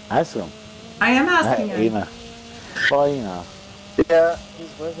 Ask him. I am asking him. Well, Yeah,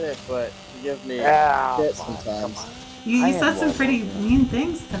 he's with it, but he gives me shit sometimes. You said some pretty mean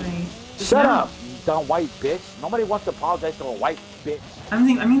things to me. Shut up, you dumb white bitch. Nobody wants to apologize to a white bitch. I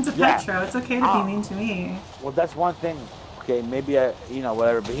mean to Petro. It's okay to be mean to me. Well, that's one thing. Okay, maybe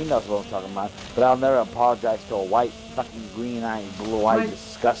whatever, but he knows what I'm talking about. But I'll never apologize to a white, fucking green-eyed, blue-eyed,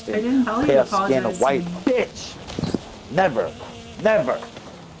 disgusting, pale-skinned white bitch. Never, never.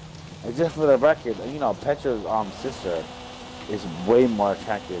 And just for the record, Petro's sister is way more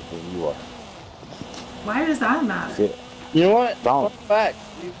attractive than you are. Why does that matter? You know what? Don't. Fun fact,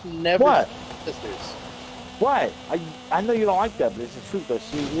 you've never what? sisters. What? I know you don't like that, but it's the truth though.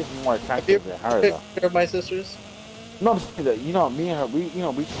 She is more attractive than her though. You're my sisters? No, I'm saying that, me and her,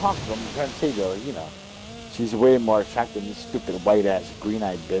 we talk to them. I'm trying to say though, she's way more attractive than this stupid white ass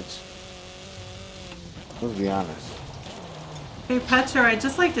green-eyed bitch. Let's be honest. Hey Petro, I'd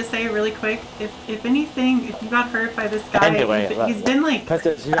just like to say really quick, if anything, if you got hurt by this guy, he's been like,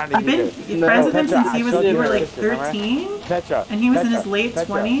 Petra, I've been friends with him since you were like 13, Petra, and he was in his late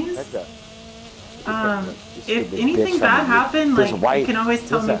 20s. If anything bad happened, like, you can always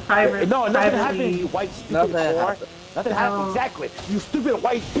tell me privately. No, nothing happened, you white stupid whore. Nothing happened, exactly. You stupid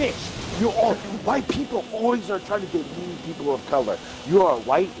white bitch. White people always are trying to get mean people of color. You are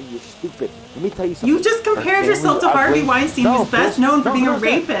white and you're stupid. Let me tell you something. You just compared yourself to Harvey Weinstein, who's best known for being a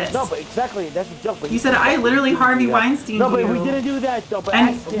rapist. No, but exactly, that's a joke. But you said I literally Harvey Weinstein. No, but we didn't do that though. But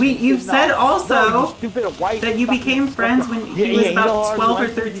and you said also that you became friends when he was about 12 or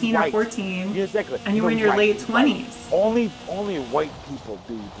 13 or 14, and you were in your late 20s. Only white people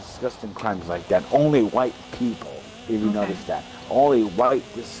do disgusting crimes like that. Only white people. If you notice that. Only white,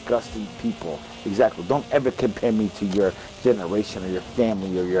 disgusting people. Exactly. Don't ever compare me to your generation or your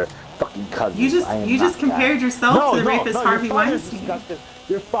family or your fucking cousins. You just compared yourself to the rapist Harvey Weinstein.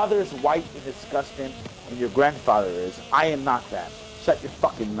 Your father is white and disgusting, and your grandfather is. I am not that. Shut your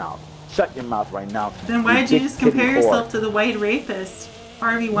fucking mouth. Shut your mouth right now. Then why did you just compare yourself to the white rapist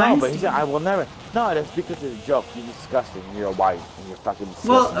Harvey Weinstein? No, but he said, I will never. No, that's because it's a joke. You're disgusting. You're white and you're fucking disgusting.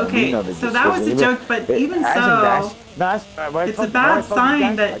 Well, okay, so that was a joke, but even so, it's a bad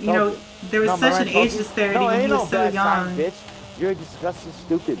sign that, there was such an age disparity when he was so young. Bitch. You're disgusting,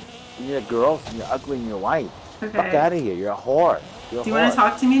 stupid. You're gross, and you're ugly, and you're white. Okay. Fuck out of here. You're a whore. Do you want to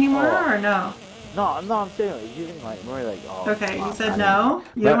talk to me anymore, or no? No, I'm saying, you're oh. Okay, you said no?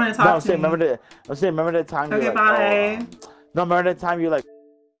 You don't want to talk to me? I'm saying, remember that time okay, you're bye. Like, oh. No, remember that time you're like...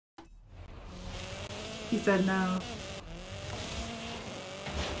 He said no.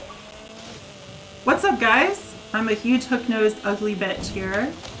 What's up, guys? I'm a huge hook-nosed ugly bitch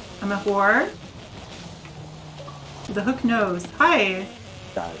here. I'm a whore. The hook nose. Hi.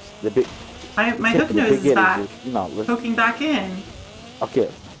 Guys, the big... my hook nose is back. Poking back in. Okay.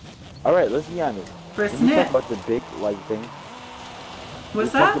 Alright, let's be honest. For a Can snip. we talk about the big, thing?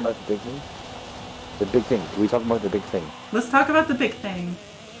 What's that? Talk about the big thing? The big thing. Can we talk about the big thing? Let's talk about the big thing.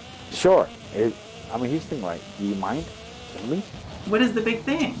 Sure. Here's the thing, right? Do you mind? Can we? What is the big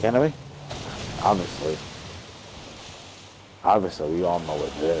thing? Can we? Obviously. Obviously, we all know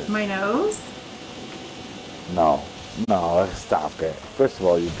what it is. My nose? No, stop it. First of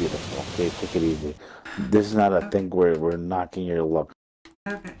all, you're beautiful. Okay, take it easy. This is not a thing where we're knocking your look.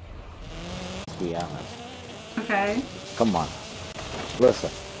 Okay. Let's be honest. Okay. Come on. Listen.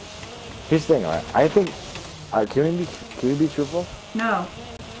 Here's the thing, right? I think. Can we be truthful? No.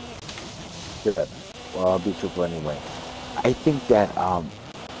 Good. Well, I'll be truthful anyway. I think that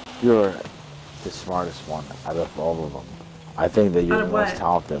you're the smartest one out of all of them. I think that you're the most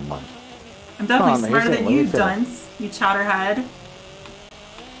talented one. I'm definitely smarter than you, dunce. You chatterhead.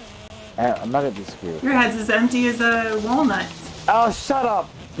 I'm not gonna disagree with your head's as empty as a walnut. Oh, shut up,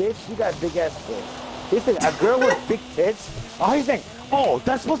 bitch! You got big ass tits. Here's the thing, a girl with big tits. Oh, you think? Oh,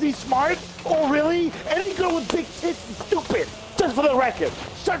 that's supposed to be smart? Oh, really? Any girl with big tits is stupid. Just for the record,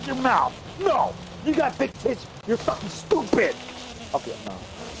 shut your mouth. No, You got big tits. You're fucking stupid. Okay, no.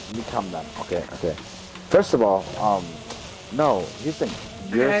 Let me calm down. Okay. First of all, no. Here's the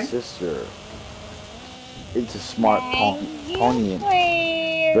thing. Your sister is a smart pony.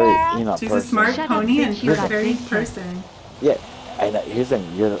 Very, you know, she's person. a smart pony and she's a very person. Yeah, and here's the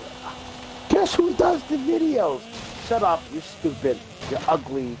thing. Guess who does the videos? Shut up. You're stupid. You're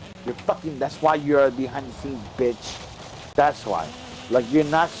ugly. You're fucking. That's why you're behind the scenes, bitch. That's why. Like, you're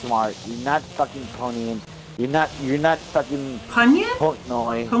not smart. You're not fucking ponying. You're not fucking... Poignant?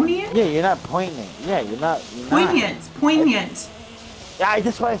 Poignant? Yeah, you're not poignant. Yeah, you're not... Poignant. Yeah,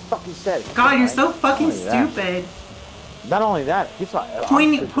 that's what I fucking said. God, you're so fucking stupid. Not only that, guess what?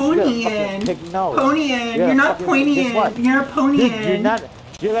 Ponyin. You're not poignant. You're a ponyin.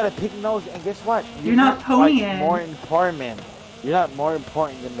 You got a pig nose, and guess what? You're not poignant. More important. You're not more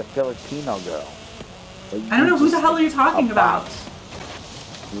important than the Filipino girl. I don't know who the hell you're talking about.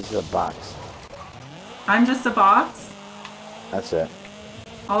 This is a box. I'm just a box? That's it.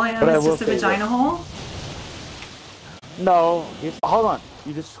 All I am is just a vagina hole? No. Hold on.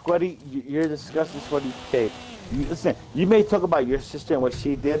 You're just sweaty. You're disgusting sweaty tape. Listen, you may talk about your sister and what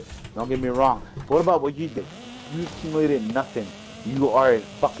she did. Don't get me wrong. What about what you did? You accumulated nothing. You are a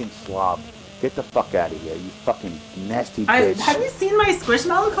fucking slob. Get the fuck out of here, you fucking nasty bitch. Have you seen my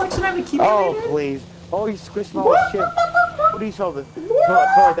Squishmallow collection I've accumulated? Oh, please. Oh, you Squishmallow shit. What do you show? For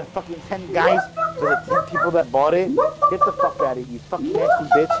the fucking 10 guys? For the 10 people that bought it? Get the fuck out of here, you fucking nasty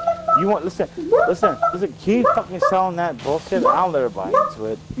bitch. You want, listen, keep fucking selling that bullshit. I'll never buy into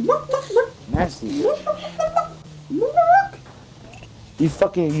it. Nasty bitch.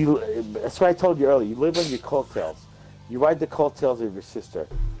 That's what I told you earlier. You live on your coattails. You ride the coattails of your sister.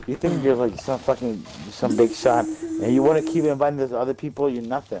 You think you're like some big shot, and you want to keep inviting those other people. You're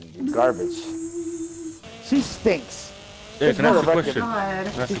nothing. You're garbage. She stinks. Yeah, can I ask a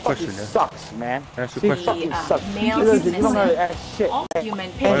question? She fucking sucks, man. That's a she question. fucking sucks. Male You don't know that shit.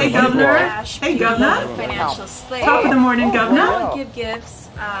 Human Hey, Governor. Hey, Governor. Financial slave. Top of the morning, Governor. Give gifts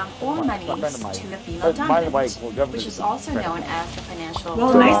or monies to the female dominant, which is also known as the financial.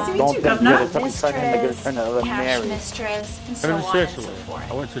 Well, nice to meet you, Governor. Mistress, cash mistress, and so on and so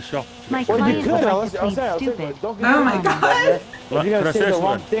forth. I went to the shop. My client would like to plead stupid. Oh my God. If you're gonna say the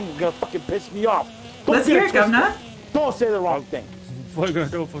wrong thing, you're gonna fucking piss me off. Let's hear it, Governor. Don't say the wrong thing. What are you gonna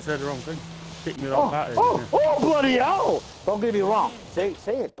do if I say the wrong thing? Kick me off that. Oh, bloody hell! Don't get me wrong. Say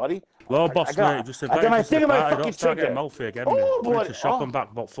it, buddy. Lobos, mate, just I got my thing in my fucking don't start getting trigger. mouthy again. Oh, I went to shop and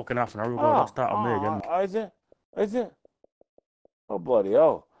back about fucking half an hour ago. Don't start on me again. Is it? Oh, bloody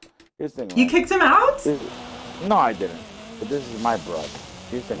hell. Here's the thing, You kicked him out? No, I didn't. But this is my blood.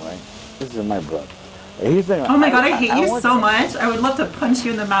 Here's the thing, right? This is my blood. Here's the thing, Oh my God, I hate you so much. I would love to punch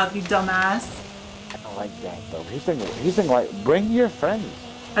you in the mouth, you dumbass. I don't like that, though. Here's the thing, like, bring your friends.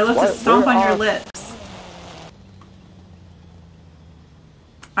 I love to stomp on your lips.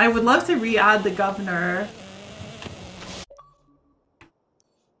 I would love to re-add the Governor.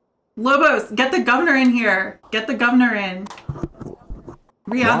 Lobos, get the Governor in here. Get the Governor in.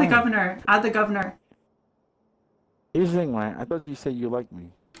 Re-add the Governor. Add the Governor. Here's the thing, right? I thought you said you liked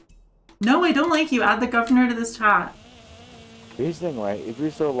me. No, I don't like you. Add the Governor to this chat. Here's the thing, right? If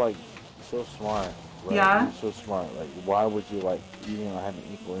you're so smart, right? Yeah? You're so smart, like, why would you, like, you know, have an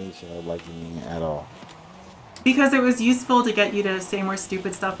inclination of liking me at all? Because it was useful to get you to say more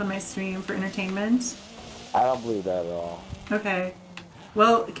stupid stuff on my stream for entertainment. I don't believe that at all. Okay.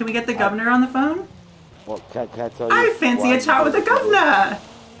 Well, can we get the Governor on the phone? Well, can I tell you? I fancy a chat with the Governor!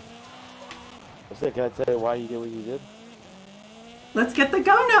 Can I tell you why you did what you did? Let's get the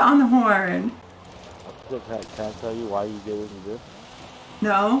Governor on the horn! Can I tell you why you did what you did?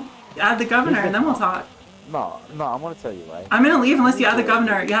 No. Add the Governor and then we'll talk. No, I'm gonna tell you, right? I'm gonna leave unless you add the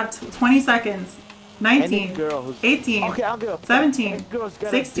Governor. You have 20 seconds. 19, 18, 17,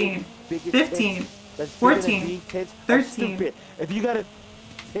 16, 15, 14, 13. If you got a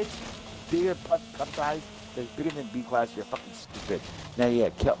tits bigger cup size that's bigger than B class, you're fucking stupid. Now, yeah,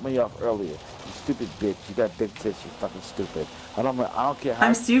 cut me off earlier. You stupid bitch. You got big tits. You're fucking stupid. I don't care how.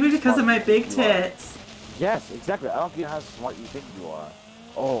 I'm stupid because of my big tits. Yes, exactly. I don't care how smart you think you are.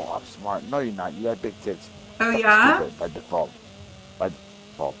 Oh, I'm smart. No, you're not. You got big tits. Oh, yeah? Stupid, by default.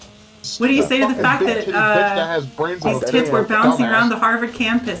 What do you say to the fact that these tits were bouncing around the Harvard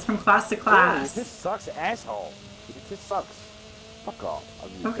campus from class to class? This sucks, asshole. This sucks. Fuck off.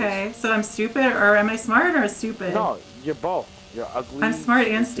 Okay, so I'm stupid, or am I smart or stupid? No, you're both. You're ugly. I'm smart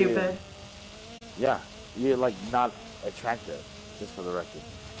and stupid. Yeah, you're like not attractive, just for the record.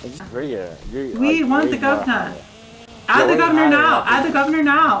 We want the Governor. Add the Governor now. Add the Governor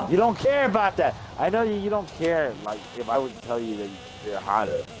now. You don't care about that. I know you don't care. Like if I would tell you that you're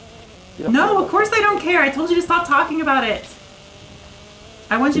hotter. No, of course I don't care. I told you to stop talking about it.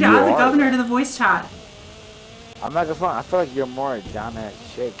 I want you to add the governor to the voice chat. I'm not gonna front. I feel like you're more a down-ass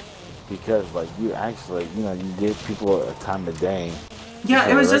chick because, like, you actually, you know, you give people a time of day. Yeah,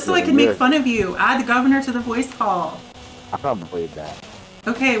 it was just so I could make fun of you. Add the governor to the voice call. I don't believe that.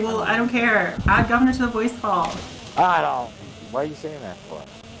 Okay, well, I don't care. Add governor to the voice call. I don't. Why are you saying that for?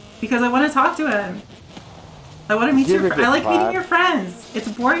 Because I want to talk to him. I want to meet your friends. I like meeting your friends. It's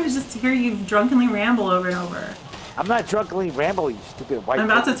boring to just hear you drunkenly ramble over and over. I'm not drunkenly rambling, you stupid white. I'm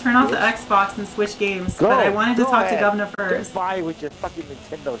about to turn off the Xbox and switch games, but I wanted to talk to Governor first. Goodbye with your fucking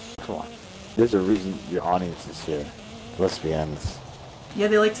Nintendo. Come on. There's a reason your audience is here. Let's be honest. Yeah,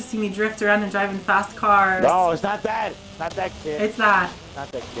 they like to see me drift around and drive in fast cars. No, it's not that. It's not that, kid. It's that. Not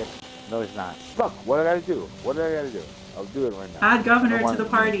that, kid. No, it's not. Fuck, what do I gotta do? What do I gotta do? I'll do it right now. Add Governor to the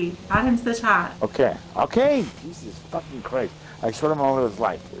party. Add him to the chat. Okay. Okay. Jesus fucking Christ. I showed him all of his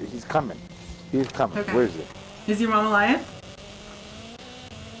life. He's coming. He's coming. Okay. Where is it? Is your mom alive?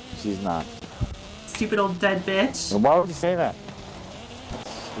 She's not. Stupid old dead bitch. And why would you say that?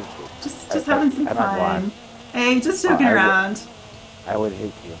 Just having some fun. Hey, just joking around. I would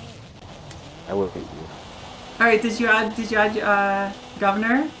hate you. I would hate you. Alright, did you add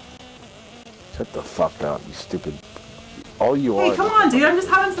Governor? Shut the fuck up, you stupid. All you are. Hey, come on, dude, I'm just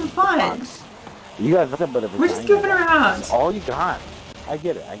having some fun. Fox. You got nothing but a vagina. We're just goofing around. That's all you got. I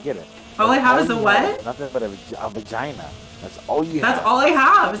get it, I get it. All I have is a what? Nothing but a vagina. That's all you have. That's all I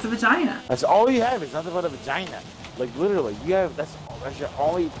have is a vagina. That's all you have is nothing but a vagina. Like literally, you have that's your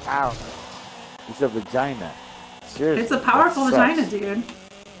only power. It's a vagina. Seriously. It's a powerful vagina, dude.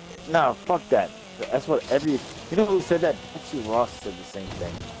 No, fuck that. That's what every. You know who said that? Betsy Ross said the same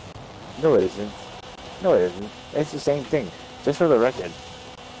thing. No, it isn't. No, it isn't. It's the same thing. Just for the record,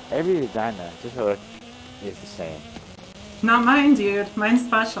 every vagina, just for the record, is the same. Not mine, dude. Mine's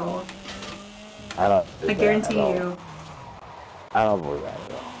special. I don't. I guarantee you. I don't believe that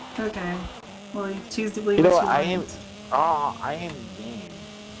at all. Okay. Well, you choose to believe you know what what? you want. I am game.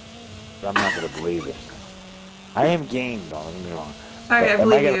 But I'm not gonna believe it. I am game, don't get me wrong. Alright, I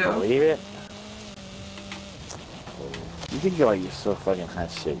believe you. Am I gonna believe it? You think you're so fucking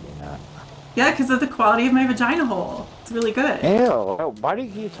hot shit, you're not. Yeah, because of the quality of my vagina hole. It's really good. Ew. Why do you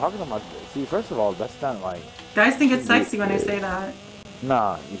keep talking about this? See, first of all, that's not like... Guys think it's sexy when I say that.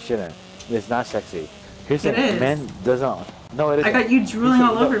 No, you shouldn't. It's not sexy. Here's the thing, men doesn't... No, it isn't. I got you drooling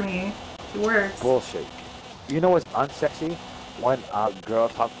all over me. It works. Bullshit. You know what's unsexy? When a girl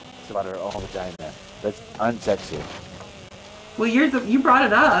talks about her own vagina. That's unsexy. Well, you brought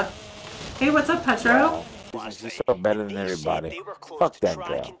it up. Hey, what's up, Petro? Wow. She's so better than everybody. Fuck that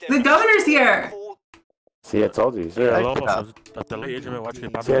girl. The governor's here! See, I told you. See, I told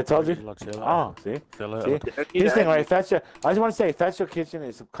you. Oh, see? Here's the thing, right? Thatcher, I just want to say, Thatcher Kitchen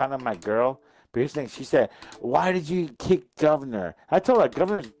is kind of my girl. But here's the thing, she said, why did you kick Governor? I told her,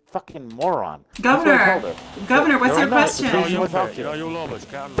 Governor's fucking moron. Governor, what's your question?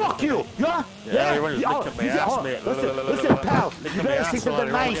 Fuck you! Listen, pal, you better say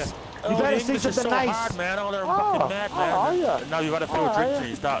something nice. You better say something nice. Man, all they're fucking mad, man. Now you've had a few drinks and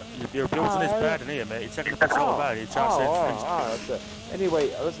you start, you're abusing his bed in here, mate. You're taking the piss all about it. You're trying to say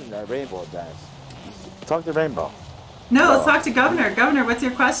Anyway, listen to Rainbow, guys. Talk to Rainbow. No, let's talk to Governor. Governor, what's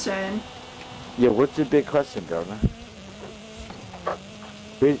your question? Yeah, what's your big question, Governor?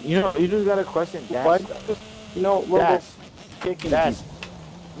 You know, you just got a question, Dash. You know, Dash. Dash.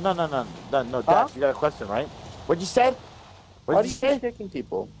 No, Dash, you got a question, right? What you said? What are you kicking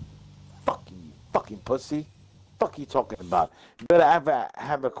people? Fucking pussy. Fuck you talking about? You better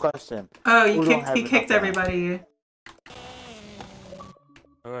have a question. Oh, he kicked everybody.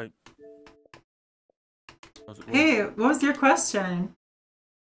 Alright. Hey, what was your question?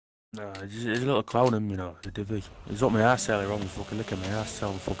 Nah, he's a little clown him, you know, the divvy. He's up my ass earlier on, he's fucking licking my ass,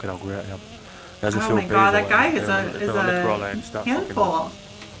 telling me fucking how great I am. Oh my god, that guy is a handful.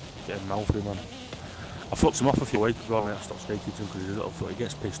 Getting mouthy, man. I fucked him off a few weeks ago and I stopped speaking to him because he's a little foot. He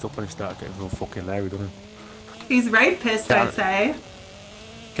gets pissed up when he starts getting real fucking Larry, doesn't he? He's right pissed, I'd say.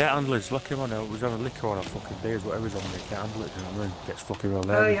 Can't handle it, look him on now. He was having liquor on a fucking beers, whatever he's on me. Can't handle it, you know what I mean? Gets fucking real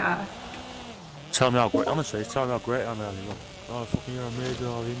Larry. Oh yeah. Tell me how great, honestly, he's telling me how great I am, look. Oh, fucking, you're amazing,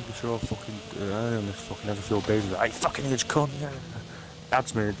 all English, all fucking, and this fucking has a few beers. Like, hey, fucking English cunt, yeah.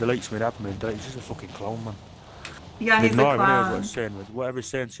 Adds me, deletes me, adds me, deletes. He's just a fucking clown, man. Yeah, he's a clown. Ignore him, what he's saying, whatever he's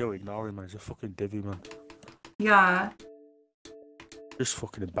saying to you, ignore him, man. He's a fucking divvy, man. Yeah. Just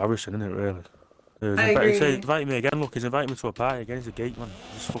fucking embarrassing, isn't it, really? I agree. He's inviting me again, look, he's inviting me to a party again, he's a geek, man.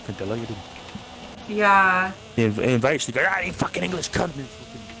 Just fucking deleted him. Yeah. He invites the guy, you fucking English cunt.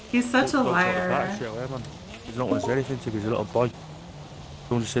 He's such a liar. He don't want to say anything to you, he's a little boy.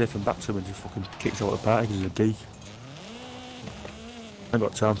 Don't just say anything back to him and just fucking kicks out of the party because he's a geek. I ain't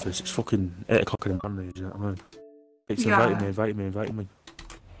got time for this. It's fucking 8 o'clock in the morning, you know what I mean? It's inviting me.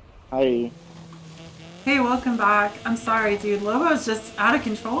 Hi. Hey, welcome back. I'm sorry, dude. Lobo's just out of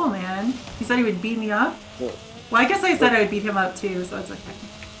control, man. He said he would beat me up. Well, I guess I said I would beat him up too, so it's okay.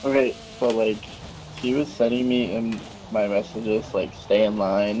 Okay, but like, he was sending me in my messages like, stay in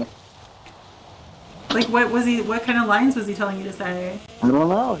line. Like, what kind of lines was he telling you to say? I don't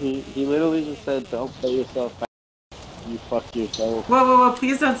know. He literally just said, don't play yourself back. You fuck yourself. Whoa,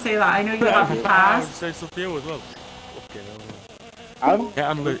 please don't say that. I know you have a past. Say Sophia as well. Can't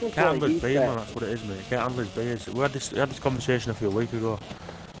handle his beers, man, that's what it is, mate. Can't handle his beers. We had this conversation a few weeks ago.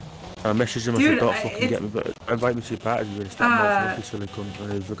 I messaged him and said, don't fucking get me, but invite me to your parties and really start my silly cunt.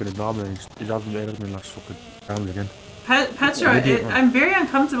 And he's fucking ignored me and he hasn't made me last fucking round again. Petro, I'm very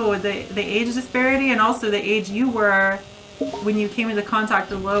uncomfortable with the age disparity and also the age you were when you came into contact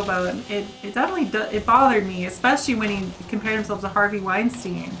with Lobo. It definitely it bothered me, especially when he compared himself to Harvey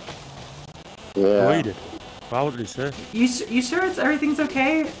Weinstein. Yeah. What he did? Why would he say? You sure everything's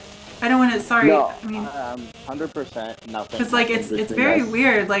okay? I don't want to. Sorry. No, I mean, 100% nothing. Because like it's very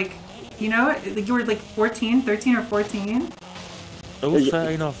weird. Like, you know, like you were like 13 or 14. It was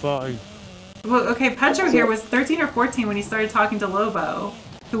 13 or 14. Well, okay, Petro here was 13 or 14 when he started talking to Lobo,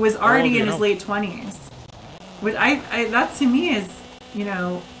 who was already in his late 20s. Which that to me is, you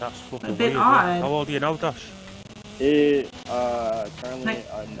know, that's fucking a bit weird, odd. Man. How old are you now, Dash? Currently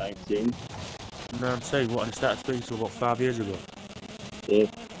I'm 19. No, I'm saying what, I started speaking to about 5 years ago. Yeah.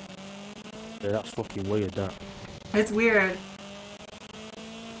 Yeah, that's fucking weird, that. It's weird.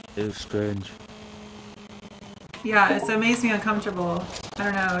 It is strange. Yeah, so it makes me uncomfortable. I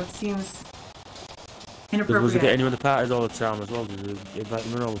don't know, it seems inappropriate. Was he getting you in the parties all the time as well? Did he invite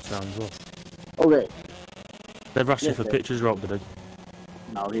you in all the time as well? Okay. Never asked you for pictures, Rob, did he?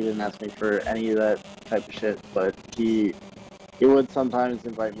 No, he didn't ask me for any of that type of shit, but he would sometimes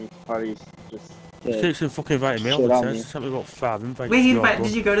invite me to parties. Just he keeps fucking inviting me all the time. He sent me about 5 invites. Wait,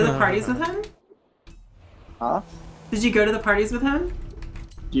 did you go to the parties with him? Huh? Did you go to the parties with him?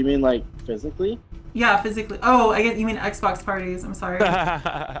 Do you mean like physically? Yeah, physically. Oh, I guess you mean Xbox parties. I'm sorry.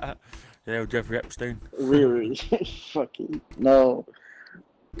 Yeah, with Jeffrey Epstein. Really? Fucking no.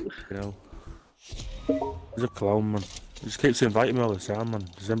 You know. He's a clown, man. He just keeps inviting me all the time, man.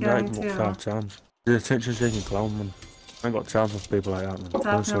 He's invited me about 5 times. He's an attention-seeking clown, man. I ain't got time for people like that, man.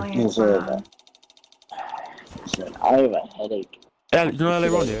 Definitely. I have a headache. Yeah, you know,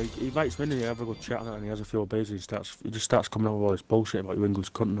 earlier on, he invites me in and he have a good chat and he has a few beers and he just starts coming up with all this bullshit about you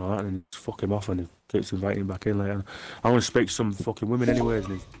English cunt and all that, and he just fuck him off and he keeps inviting him back in later. I want to speak to some fucking women anyways,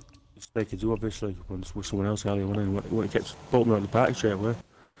 and he's speaking to obviously with someone else earlier on, when he keeps bolting me out of the party straight away.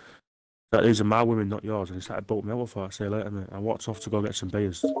 That these are my women, not yours, and he started bolting me out before I say later, mate. I walked off to go get some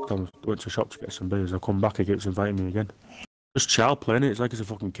beers. Went to a shop to get some beers. I come back, he keeps inviting me again. Just child playing it. It's like he's a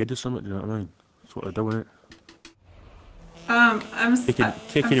fucking kid or something. Do you know what I mean? That's what they're doing, it.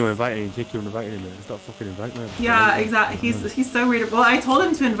 Kicking you and inviting him, kicking you and inviting him. It's not fucking inviting me. Yeah, exactly. He's so weird. Well, I told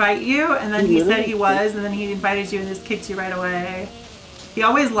him to invite you, and then he said he was, and then he invited you and just kicked you right away. He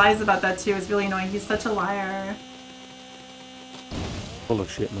always lies about that too. It's really annoying. He's such a liar. Full of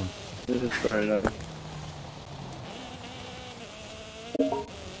shit, man. This is fair enough.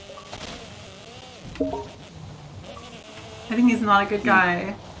 I think he's not a good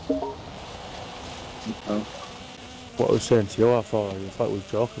guy. Oh. What I was saying to you, I thought we were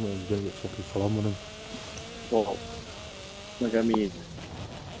joking, and he was going to get fucking full on with him. Well, like, I mean,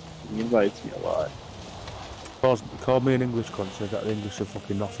 he invites me a lot. He called me an English cunt, so I got the English of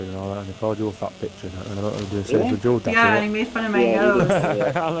fucking nothing and all that, and he called you a fat bitch and I don't know what to do. Really? Yeah, and he made fun of my nose.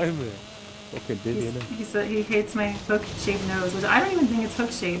 I like me. Fucking dizzy, innit? He said he hates my hook-shaped nose, which I don't even think it's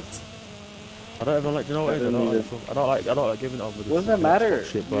hook-shaped. I don't ever like, you know what it is? I don't like giving it over. What does that matter?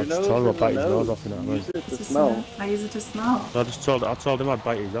 Shit, but I just told him I'd bite his nose off, you know what I mean? Use it to smell. I use it to smell. So I told him I'd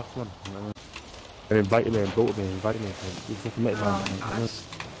bite his off, man. And invited me and brought me and invited me. He fucking made Oh,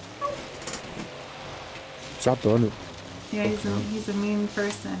 sad though, isn't it? Yeah, he's a mean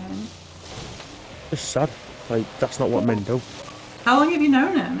person. It's sad. Like, that's not what men do. How long have you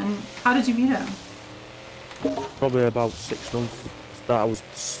known him, and how did you meet him? Probably about 6 months. I was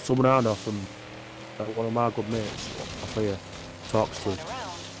someone I know from one of my good mates off here, talks to.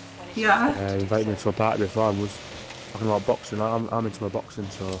 Yeah. He invited me to a party before and was talking about boxing. I'm into my boxing,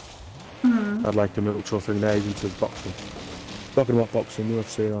 so I'd like a mutual thing there. He's into boxing. Talking about boxing,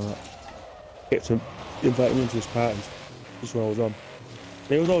 UFC and all that. Kept him inviting me into his parties, just when I was on.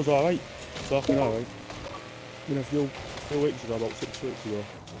 He was always alright, talking alright. You know, a few weeks ago, about 6 weeks ago,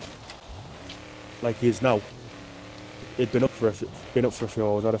 like he is now, he'd been up for a few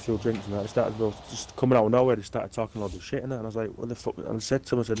hours, had a few drinks and that. He started just coming out of nowhere. He started talking loads of shit and that. And I was like, what the fuck? And I said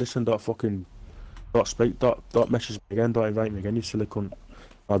to him, I said, listen, don't speak, don't message me again, don't invite me again, you silly cunt.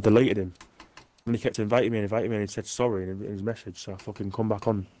 I deleted him. And he kept inviting me, and he said sorry in his message, so I fucking come back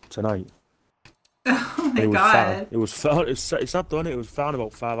on tonight. Oh my god. It was found, it's not done, it was found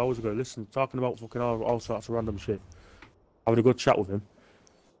about 5 hours ago. Listen, talking about fucking all sorts of random shit. Having a good chat with him.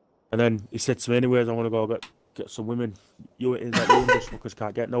 And then he said to me, anyways, I want to go get some women. You English fuckers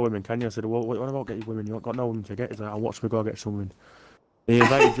can't get no women, can you? I said, well, what about getting women? You ain't got no women to get. He's like, I'll watch me go get some women. And he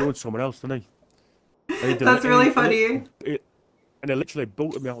invited you and someone else, didn't he? That's really funny. And they literally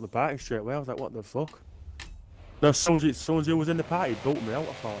bolted me out of the party straight away. I was like, what the fuck? No, as soon as he was in the party, bolted me out.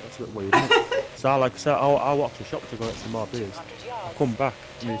 I thought, that's a bit weird, isn't it? So I walked to the shop to go get some more beers. I come back,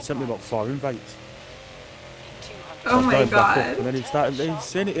 and he sent me about 4 invites. Oh my god. And then he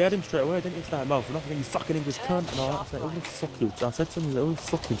had him straight away, didn't he? Started mouthing off, and you fucking English cunt and all that. I was like, who the fuck you? I said to him, who the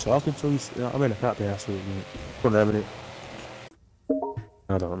fuck you talking to? You know what I mean? I can't be arsed with him, mate. Couldn't have it.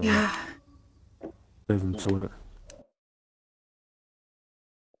 I don't know. Yeah. Even so it.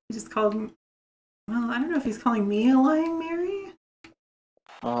 He just called me. Well, I don't know if he's calling me a lying Mary.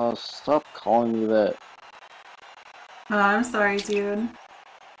 Stop calling me that. Oh, I'm sorry, dude.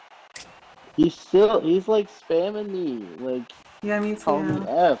 He's like spamming me, like. Yeah, me calling me too.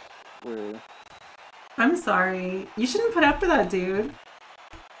 F. Or... I'm sorry. You shouldn't put up with that, dude.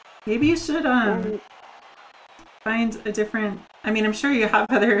 Maybe you should find a different. I mean, I'm sure you have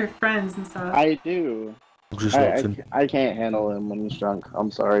other friends and stuff. I do. I can't handle him when he's drunk.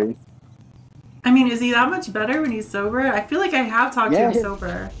 I'm sorry. I mean, is he that much better when he's sober? I feel like I have talked to him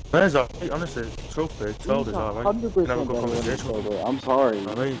sober. Honestly, truthfully, told us alright. 100% sober. I'm sorry.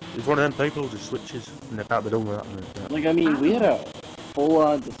 I mean, he's one of them people who just switches and they can't be done with that. Like, I mean, we had a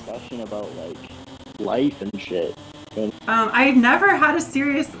full-on discussion about, like, life and shit. And I've never had a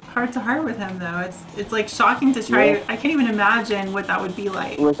serious heart-to-heart with him, though. It's like shocking to try. Yeah. I can't even imagine what that would be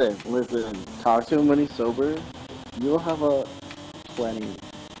like. Listen. Talk to him when he's sober. You'll have a plenty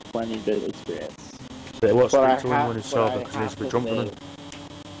good experience. Yeah, what's speak to him when he's sober because he needs to be drunk with him.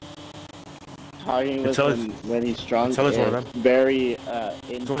 Talking with him when he's drunk is very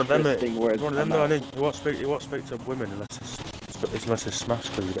interesting words. It's one of them though, he won't speak to women unless it's smashed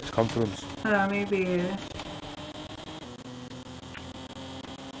because he gets compliments. Oh, maybe.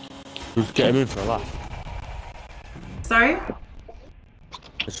 We'll get him in for a laugh. Sorry?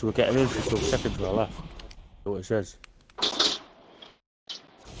 So we'll get him in for a second for a laugh. That's what it says.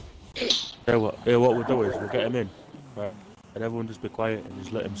 What we'll do is we'll get him in, right, and everyone just be quiet and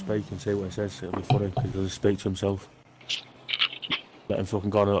just let him speak and see what he says. It'll be funny because he'll just speak to himself. Let him fucking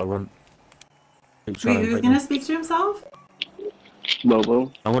go on a little run. Wait, who's gonna speak to himself?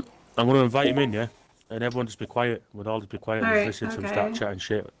 Lobo. I'm gonna invite him in, yeah, and everyone just be quiet. We'll all just be quiet and just listen to him start chatting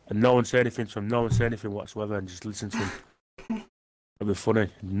shit, and no one say anything to him. No one say anything whatsoever, and just listen to him. It'll be funny.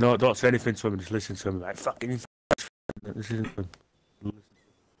 No, don't say anything to him. And just listen to him. Like fucking listen to him.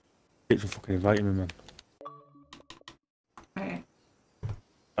 It's fucking inviting me, man. Alright.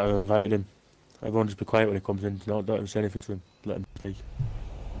 I invited him. Everyone just be quiet when he comes in. Don't even say anything to him. Let him speak.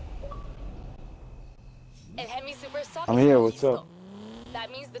 I'm here, what's up? That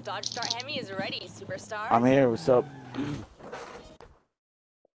means the Dodge Start Hemi is ready, superstar. I'm here, what's up?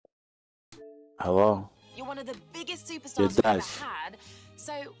 Hello? You're one of the biggest superstars we've ever had.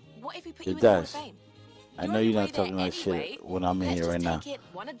 So, what if we put you in the Hall of Fame? I know you're not talking that shit when I'm in here right now.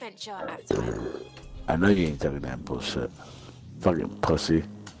 One adventure at a time. I know you ain't talking that bullshit. Fucking pussy.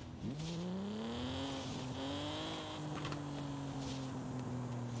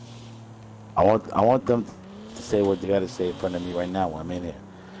 I want them to say what they gotta say in front of me right now when I'm in here.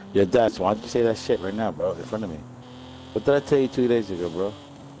 Your dad, why don't you say that shit right now, bro, in front of me? What did I tell you 2 days ago, bro?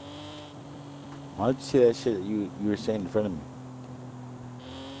 Why don't you say that shit that you were saying in front of me?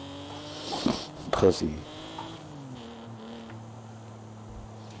 Pussy.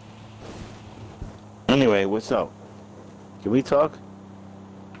 Anyway, what's up? Can we talk?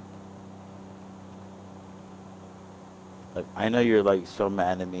 Like, I know you're like so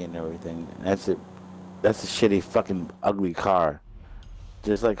mad at me and everything. And that's it. That's a shitty fucking ugly car.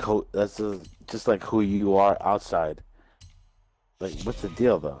 Just like just like who you are outside. Like, what's the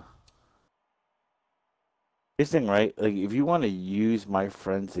deal though? This thing, right? Like, if you want to use my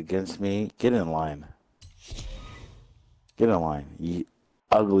friends against me, get in line. Get in line. You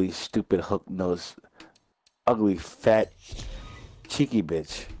ugly, stupid, hook-nosed, ugly, fat, cheeky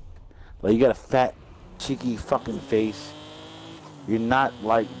bitch. Like, you got a fat, cheeky fucking face. You're not,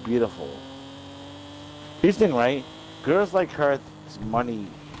 like, beautiful. Here's the thing, right? Girls like her, money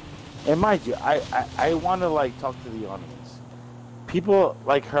And mind you, I want to like talk to the audience. People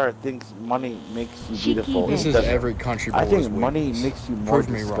like her thinks money makes you beautiful. This is every country boy's I think weakness. money makes you more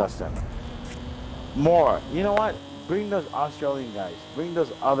disgusting. More. You know what? Bring those Australian guys. Bring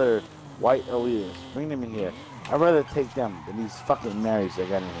those other white elitists. Bring them in here. I'd rather take them than these fucking Marys that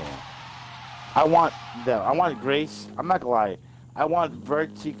got in here. I want them. I want Grace. I'm not gonna lie. I want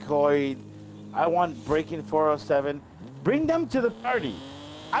Verticoid. I want Breaking 407. Bring them to the party.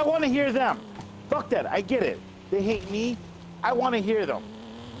 I want to hear them. Fuck that. I get it. They hate me. I want to hear them.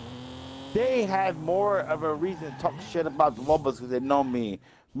 They have more of a reason to talk shit about the Lobos because they know me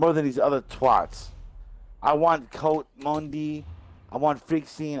more than these other twats. I want Coat Mundi. I want Freak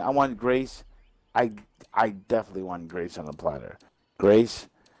Scene. I want Grace. I definitely want Grace on the platter. Grace,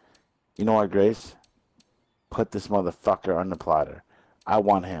 you know what, Grace? Put this motherfucker on the platter. I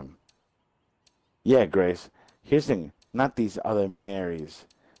want him. Yeah, Grace. Here's the thing. Not these other Marys.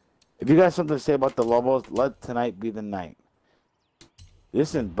 If you got something to say about the Lobos, let tonight be the night.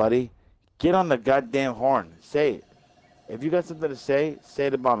 Listen, buddy. Get on the goddamn horn. Say it. If you got something to say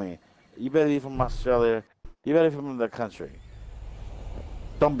it about me. You better be from Australia. You better be from the country.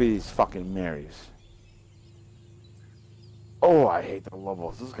 Don't be these fucking Marys. Oh, I hate the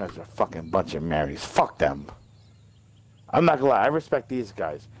Lobos. Those guys are a fucking bunch of Marys. Fuck them. I'm not gonna lie. I respect these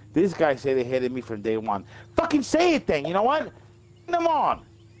guys. These guys say they hated me from day one. Fucking say it then. You know what? Bring them on.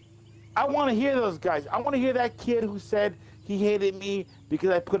 I want to hear those guys. I want to hear that kid who said he hated me because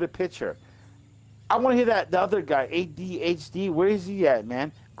I put a picture. I want to hear that the other guy, ADHD. Where is he at,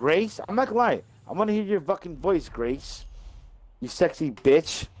 man? Grace? I'm not gonna lie. I want to hear your fucking voice, Grace. You sexy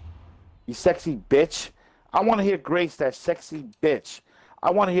bitch. You sexy bitch. I want to hear Grace, that sexy bitch.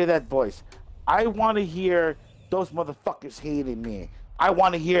 I want to hear that voice. I want to hear those motherfuckers hating me. I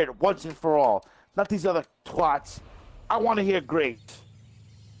want to hear it once and for all. Not these other twats. I want to hear Grace.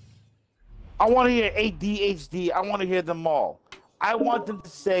 I want to hear ADHD. I want to hear them all. I want them to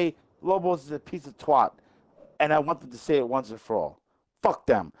say Lobos is a piece of twat. And I want them to say it once and for all. Fuck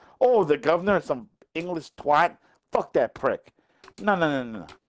them. Oh, the governor is some English twat. Fuck that prick. No.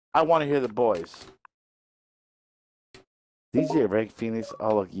 I want to hear the boys. DJ Rank Phoenix.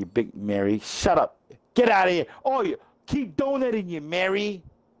 Oh, look, you big Mary. Shut up. Get out of here. Oh, you keep donating, you Mary.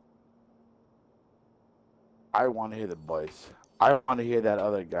 I want to hear the boys. I want to hear that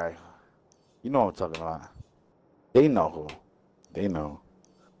other guy. You know what I'm talking about. They know who. They know.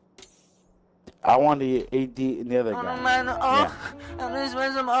 I want to hear AD and the other guy. Yeah.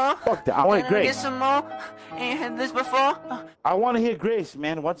 Fuck that. I want Grace. Ain't had this before. I want to hear Grace,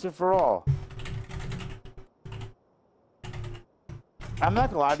 man, once and for all. I'm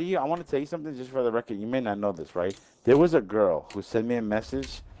not gonna lie to you. I want to tell you something just for the record. You may not know this, right? There was a girl who sent me a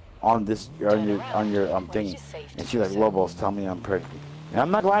message on this on your thing, and she's like, "Lobos, tell me I'm pretty." And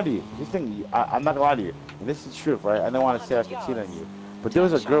I'm not gonna lie to you. This thing, I'm not gonna lie to you. And this is truth, right? I don't want to say I can cheat on you, but there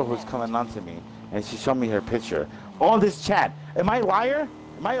was a girl who was coming on to me, and she showed me her picture on this chat. Am I a liar?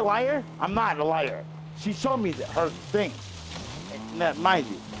 Am I a liar? I'm not a liar. She showed me her thing. Now, mind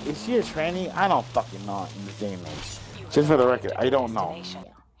you, is she a tranny? I don't fucking know in this day and age. Just for the record, I don't know.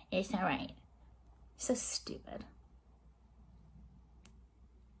 It's alright. So stupid.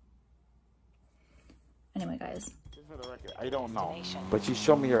 Anyway, guys. Just for the record, I don't know. But she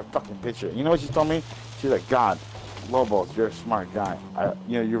showed me her fucking picture. You know what she told me? She's like, God, Lobos, you're a smart guy.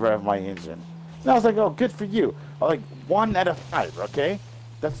 You rev my engine. And I was like, oh, good for you. I was like, 1 out of 5, okay?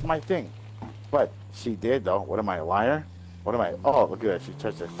 That's my thing. But she did, though. What am I, a liar? What am I? Oh, look at that. She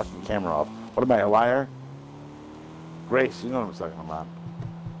touched the fucking camera off. What am I, a liar? Grace, you know what I'm talking about.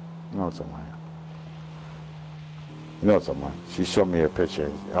 You know what I'm talking about. You know what I'm talking about. She showed me her picture.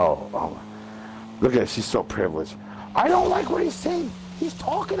 Oh. Look at it. She's so privileged. I don't like what he's saying. He's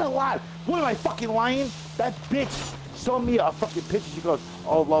talking a lot. What am I, fucking lying? That bitch showed me a fucking picture. She goes,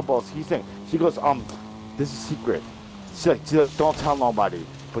 oh, Lobos. He's saying, she goes, this is secret. She's like, don't tell nobody.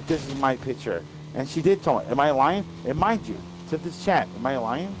 But this is my picture. And she did tell me. Am I lying? And mind you, to this chat, am I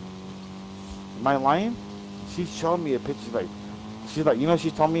lying? Am I lying? She showed me a picture. She's like, you know,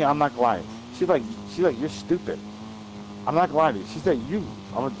 she told me I'm not lying. She's like, you're stupid. I'm not lying to you. She said,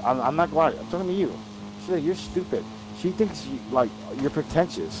 I'm not lying. I'm talking to you. She said, you're stupid. She thinks you're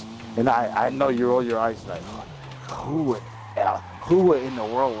pretentious. And I know you roll your eyes like, who in the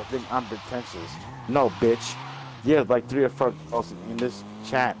world would think I'm pretentious? No, bitch. Yeah, like 3 or 4 girls in this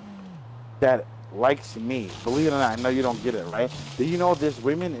chat that likes me. Believe it or not, I know you don't get it, right? Do you know there's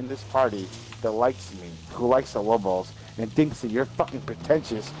women in this party that likes me, who likes the Lobos, and thinks that you're fucking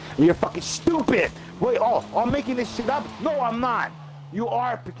pretentious and you're fucking stupid? Wait, I'm making this shit up? No, I'm not. You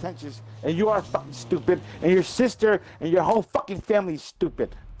are pretentious, and you are fucking stupid, and your sister and your whole fucking family is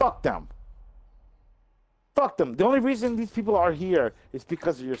stupid. Fuck them. Fuck them. The only reason these people are here is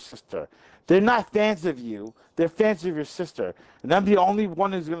because of your sister. They're not fans of you. They're fans of your sister. And I'm the only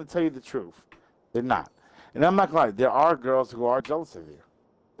one who's going to tell you the truth. They're not. And I'm not going to lie. There are girls who are jealous of you.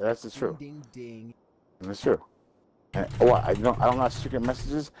 That's the truth. Ding, ding. And it's true. And, what? I don't have secret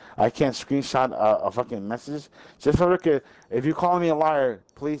messages. I can't screenshot a fucking message. Just for record, if you call me a liar,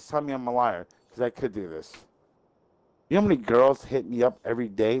 please tell me I'm a liar, because I could do this. You know how many girls hit me up every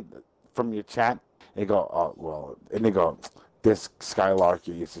day from your chat? They go, oh, well, and they go, this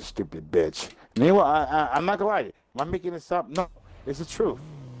Skylarky is a stupid bitch. And you know what? I'm not going to lie to you. Am I making this up? No, it's the truth.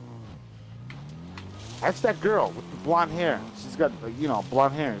 That's that girl with the blonde hair. She's got, you know,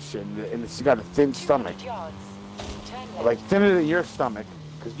 blonde hair and shit, and she's got a thin stomach. Like thinner than your stomach,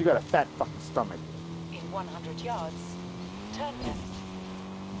 because you got a fat fucking stomach. In 100 yards, turn left.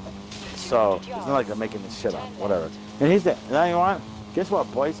 So it's not like I'm making this shit up. Whatever. And here's the. Now you want? Guess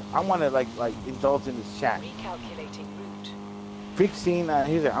what, boys? I want to like indulge in this chat. Recalculating route. Freak scene.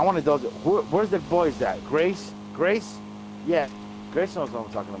 Here's it. I want to indulge. Where's the boys at? Grace? Grace? Yeah. Grace knows what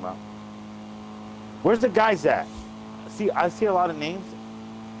I'm talking about. Where's the guys at? See, I see a lot of names.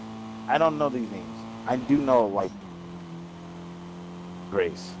 I don't know these names. I do know like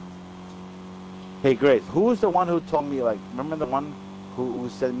Grace. Hey Grace, who was the one who told me, like, remember the one who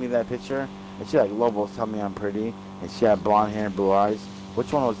sent me that picture? And she like, Lobos tell me I'm pretty, and she had blonde hair and blue eyes.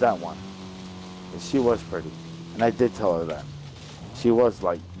 Which one was that one? And she was pretty, and I did tell her that. She was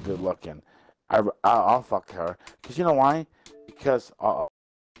like good looking. I'll fuck her, cause you know why? Because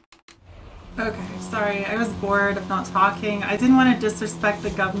Okay, sorry, I was bored of not talking. I didn't want to disrespect the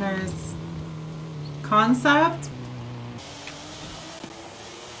governor's concept.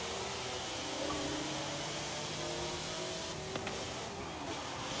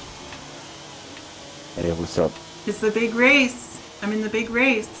 Hey, what's up? It's the big race. I'm in the big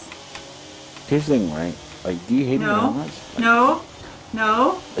race. Here's the thing, right? Like, do you hate me that much? Like,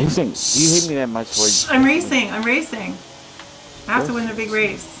 no. Here's the thing, do you hate me that much? I'm racing. I have to win the big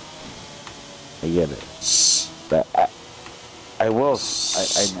race. I get it. But I will.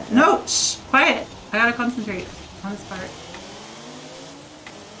 No, quiet. I gotta concentrate on this part.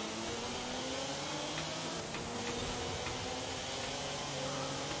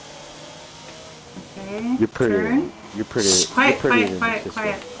 Okay. You're pretty. Turn. You're pretty.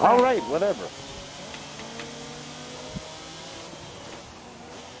 Quiet. All right, whatever.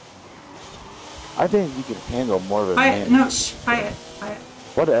 I think you can handle more of a man. No, quiet.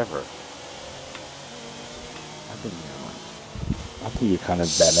 Whatever. I think you're kind of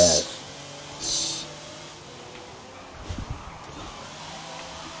badass.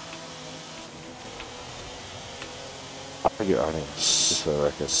 I like your audience, just for the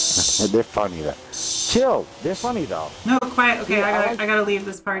record. They're funny though. Chill. They're funny though. No, quiet. Okay, I gotta leave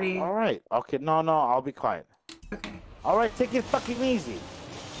this party. All right. Okay. No. I'll be quiet. Okay. All right. Take it fucking easy.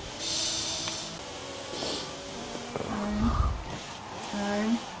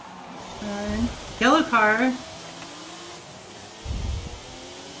 Turn. Yellow car.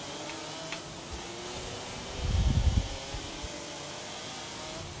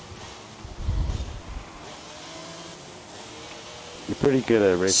 You're pretty good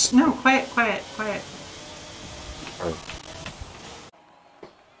at racing. No, quiet. Right.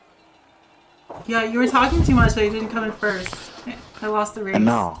 Yeah, you were talking too much, so you didn't come in first. I lost the race.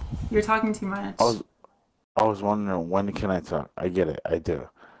 No. You're talking too much. I was wondering, when can I talk? I get it. I do.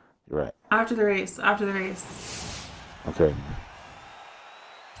 You're right. After the race. Okay.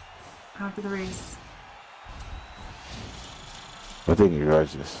 After the race. I think you're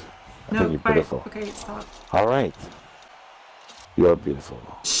gorgeous. I think you're beautiful. Okay, stop. All right. You're beautiful.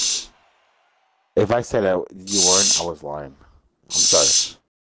 If I said that you weren't, I was lying. I'm sorry.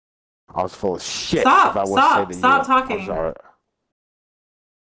 I was full of shit. Stop talking. I'm sorry.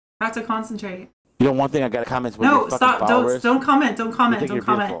 I have to concentrate. You know, one thing I got comments with. No, stop. Don't comment. Don't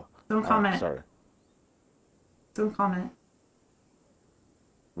comment. Sorry. Don't comment.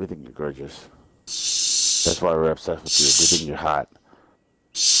 We think you're gorgeous. That's why we're obsessed with you. We think you're hot.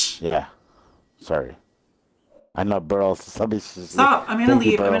 Yeah. Sorry. I know, Burl. Somebody's just. Stop! I'm gonna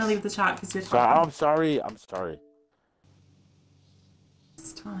leave. I'm gonna leave the chat because you're talking. I'm sorry.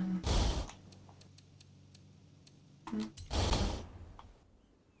 It's time.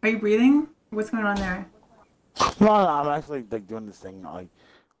 Are you breathing? What's going on there? No, I'm actually like doing this thing. Like.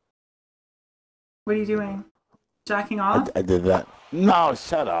 What are you doing? Jacking off? I did that. No,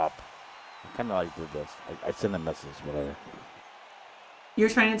 shut up. I kind of like did this. I sent a message, whatever. You're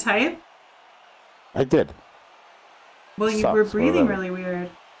trying to type? I did. Well, you were breathing really weird.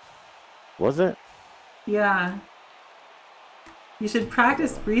 Was it? Yeah. You should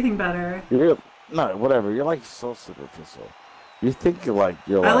practice breathing better. No, whatever. You're like so superficial. You think you're like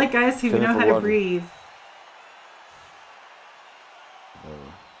I like guys who know how to breathe.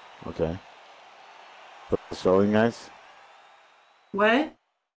 Okay. The Australian guys? What?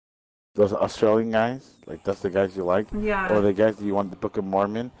 Those Australian guys? Like, that's the guys you like? Yeah. Or the guys that you want to book a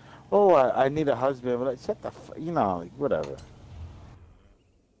Mormon? Oh, I need a husband. But like, shut the you know, like, whatever.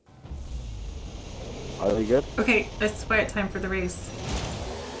 Are they good? Okay, it's quiet time for the race.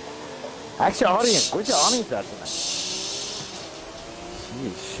 Actually, audience. Where's your audience at tonight?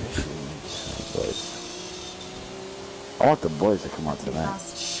 Jeez. I want the boys to come out tonight.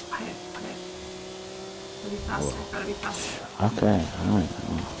 Fast. Quiet. Gotta be faster. Gotta be faster. Okay, alright.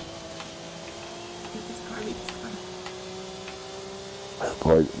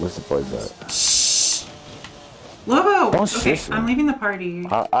 Where's the boys at? Lobo! Oh, okay, I'm leaving the party.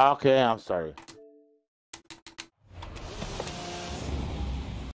 Okay, I'm sorry.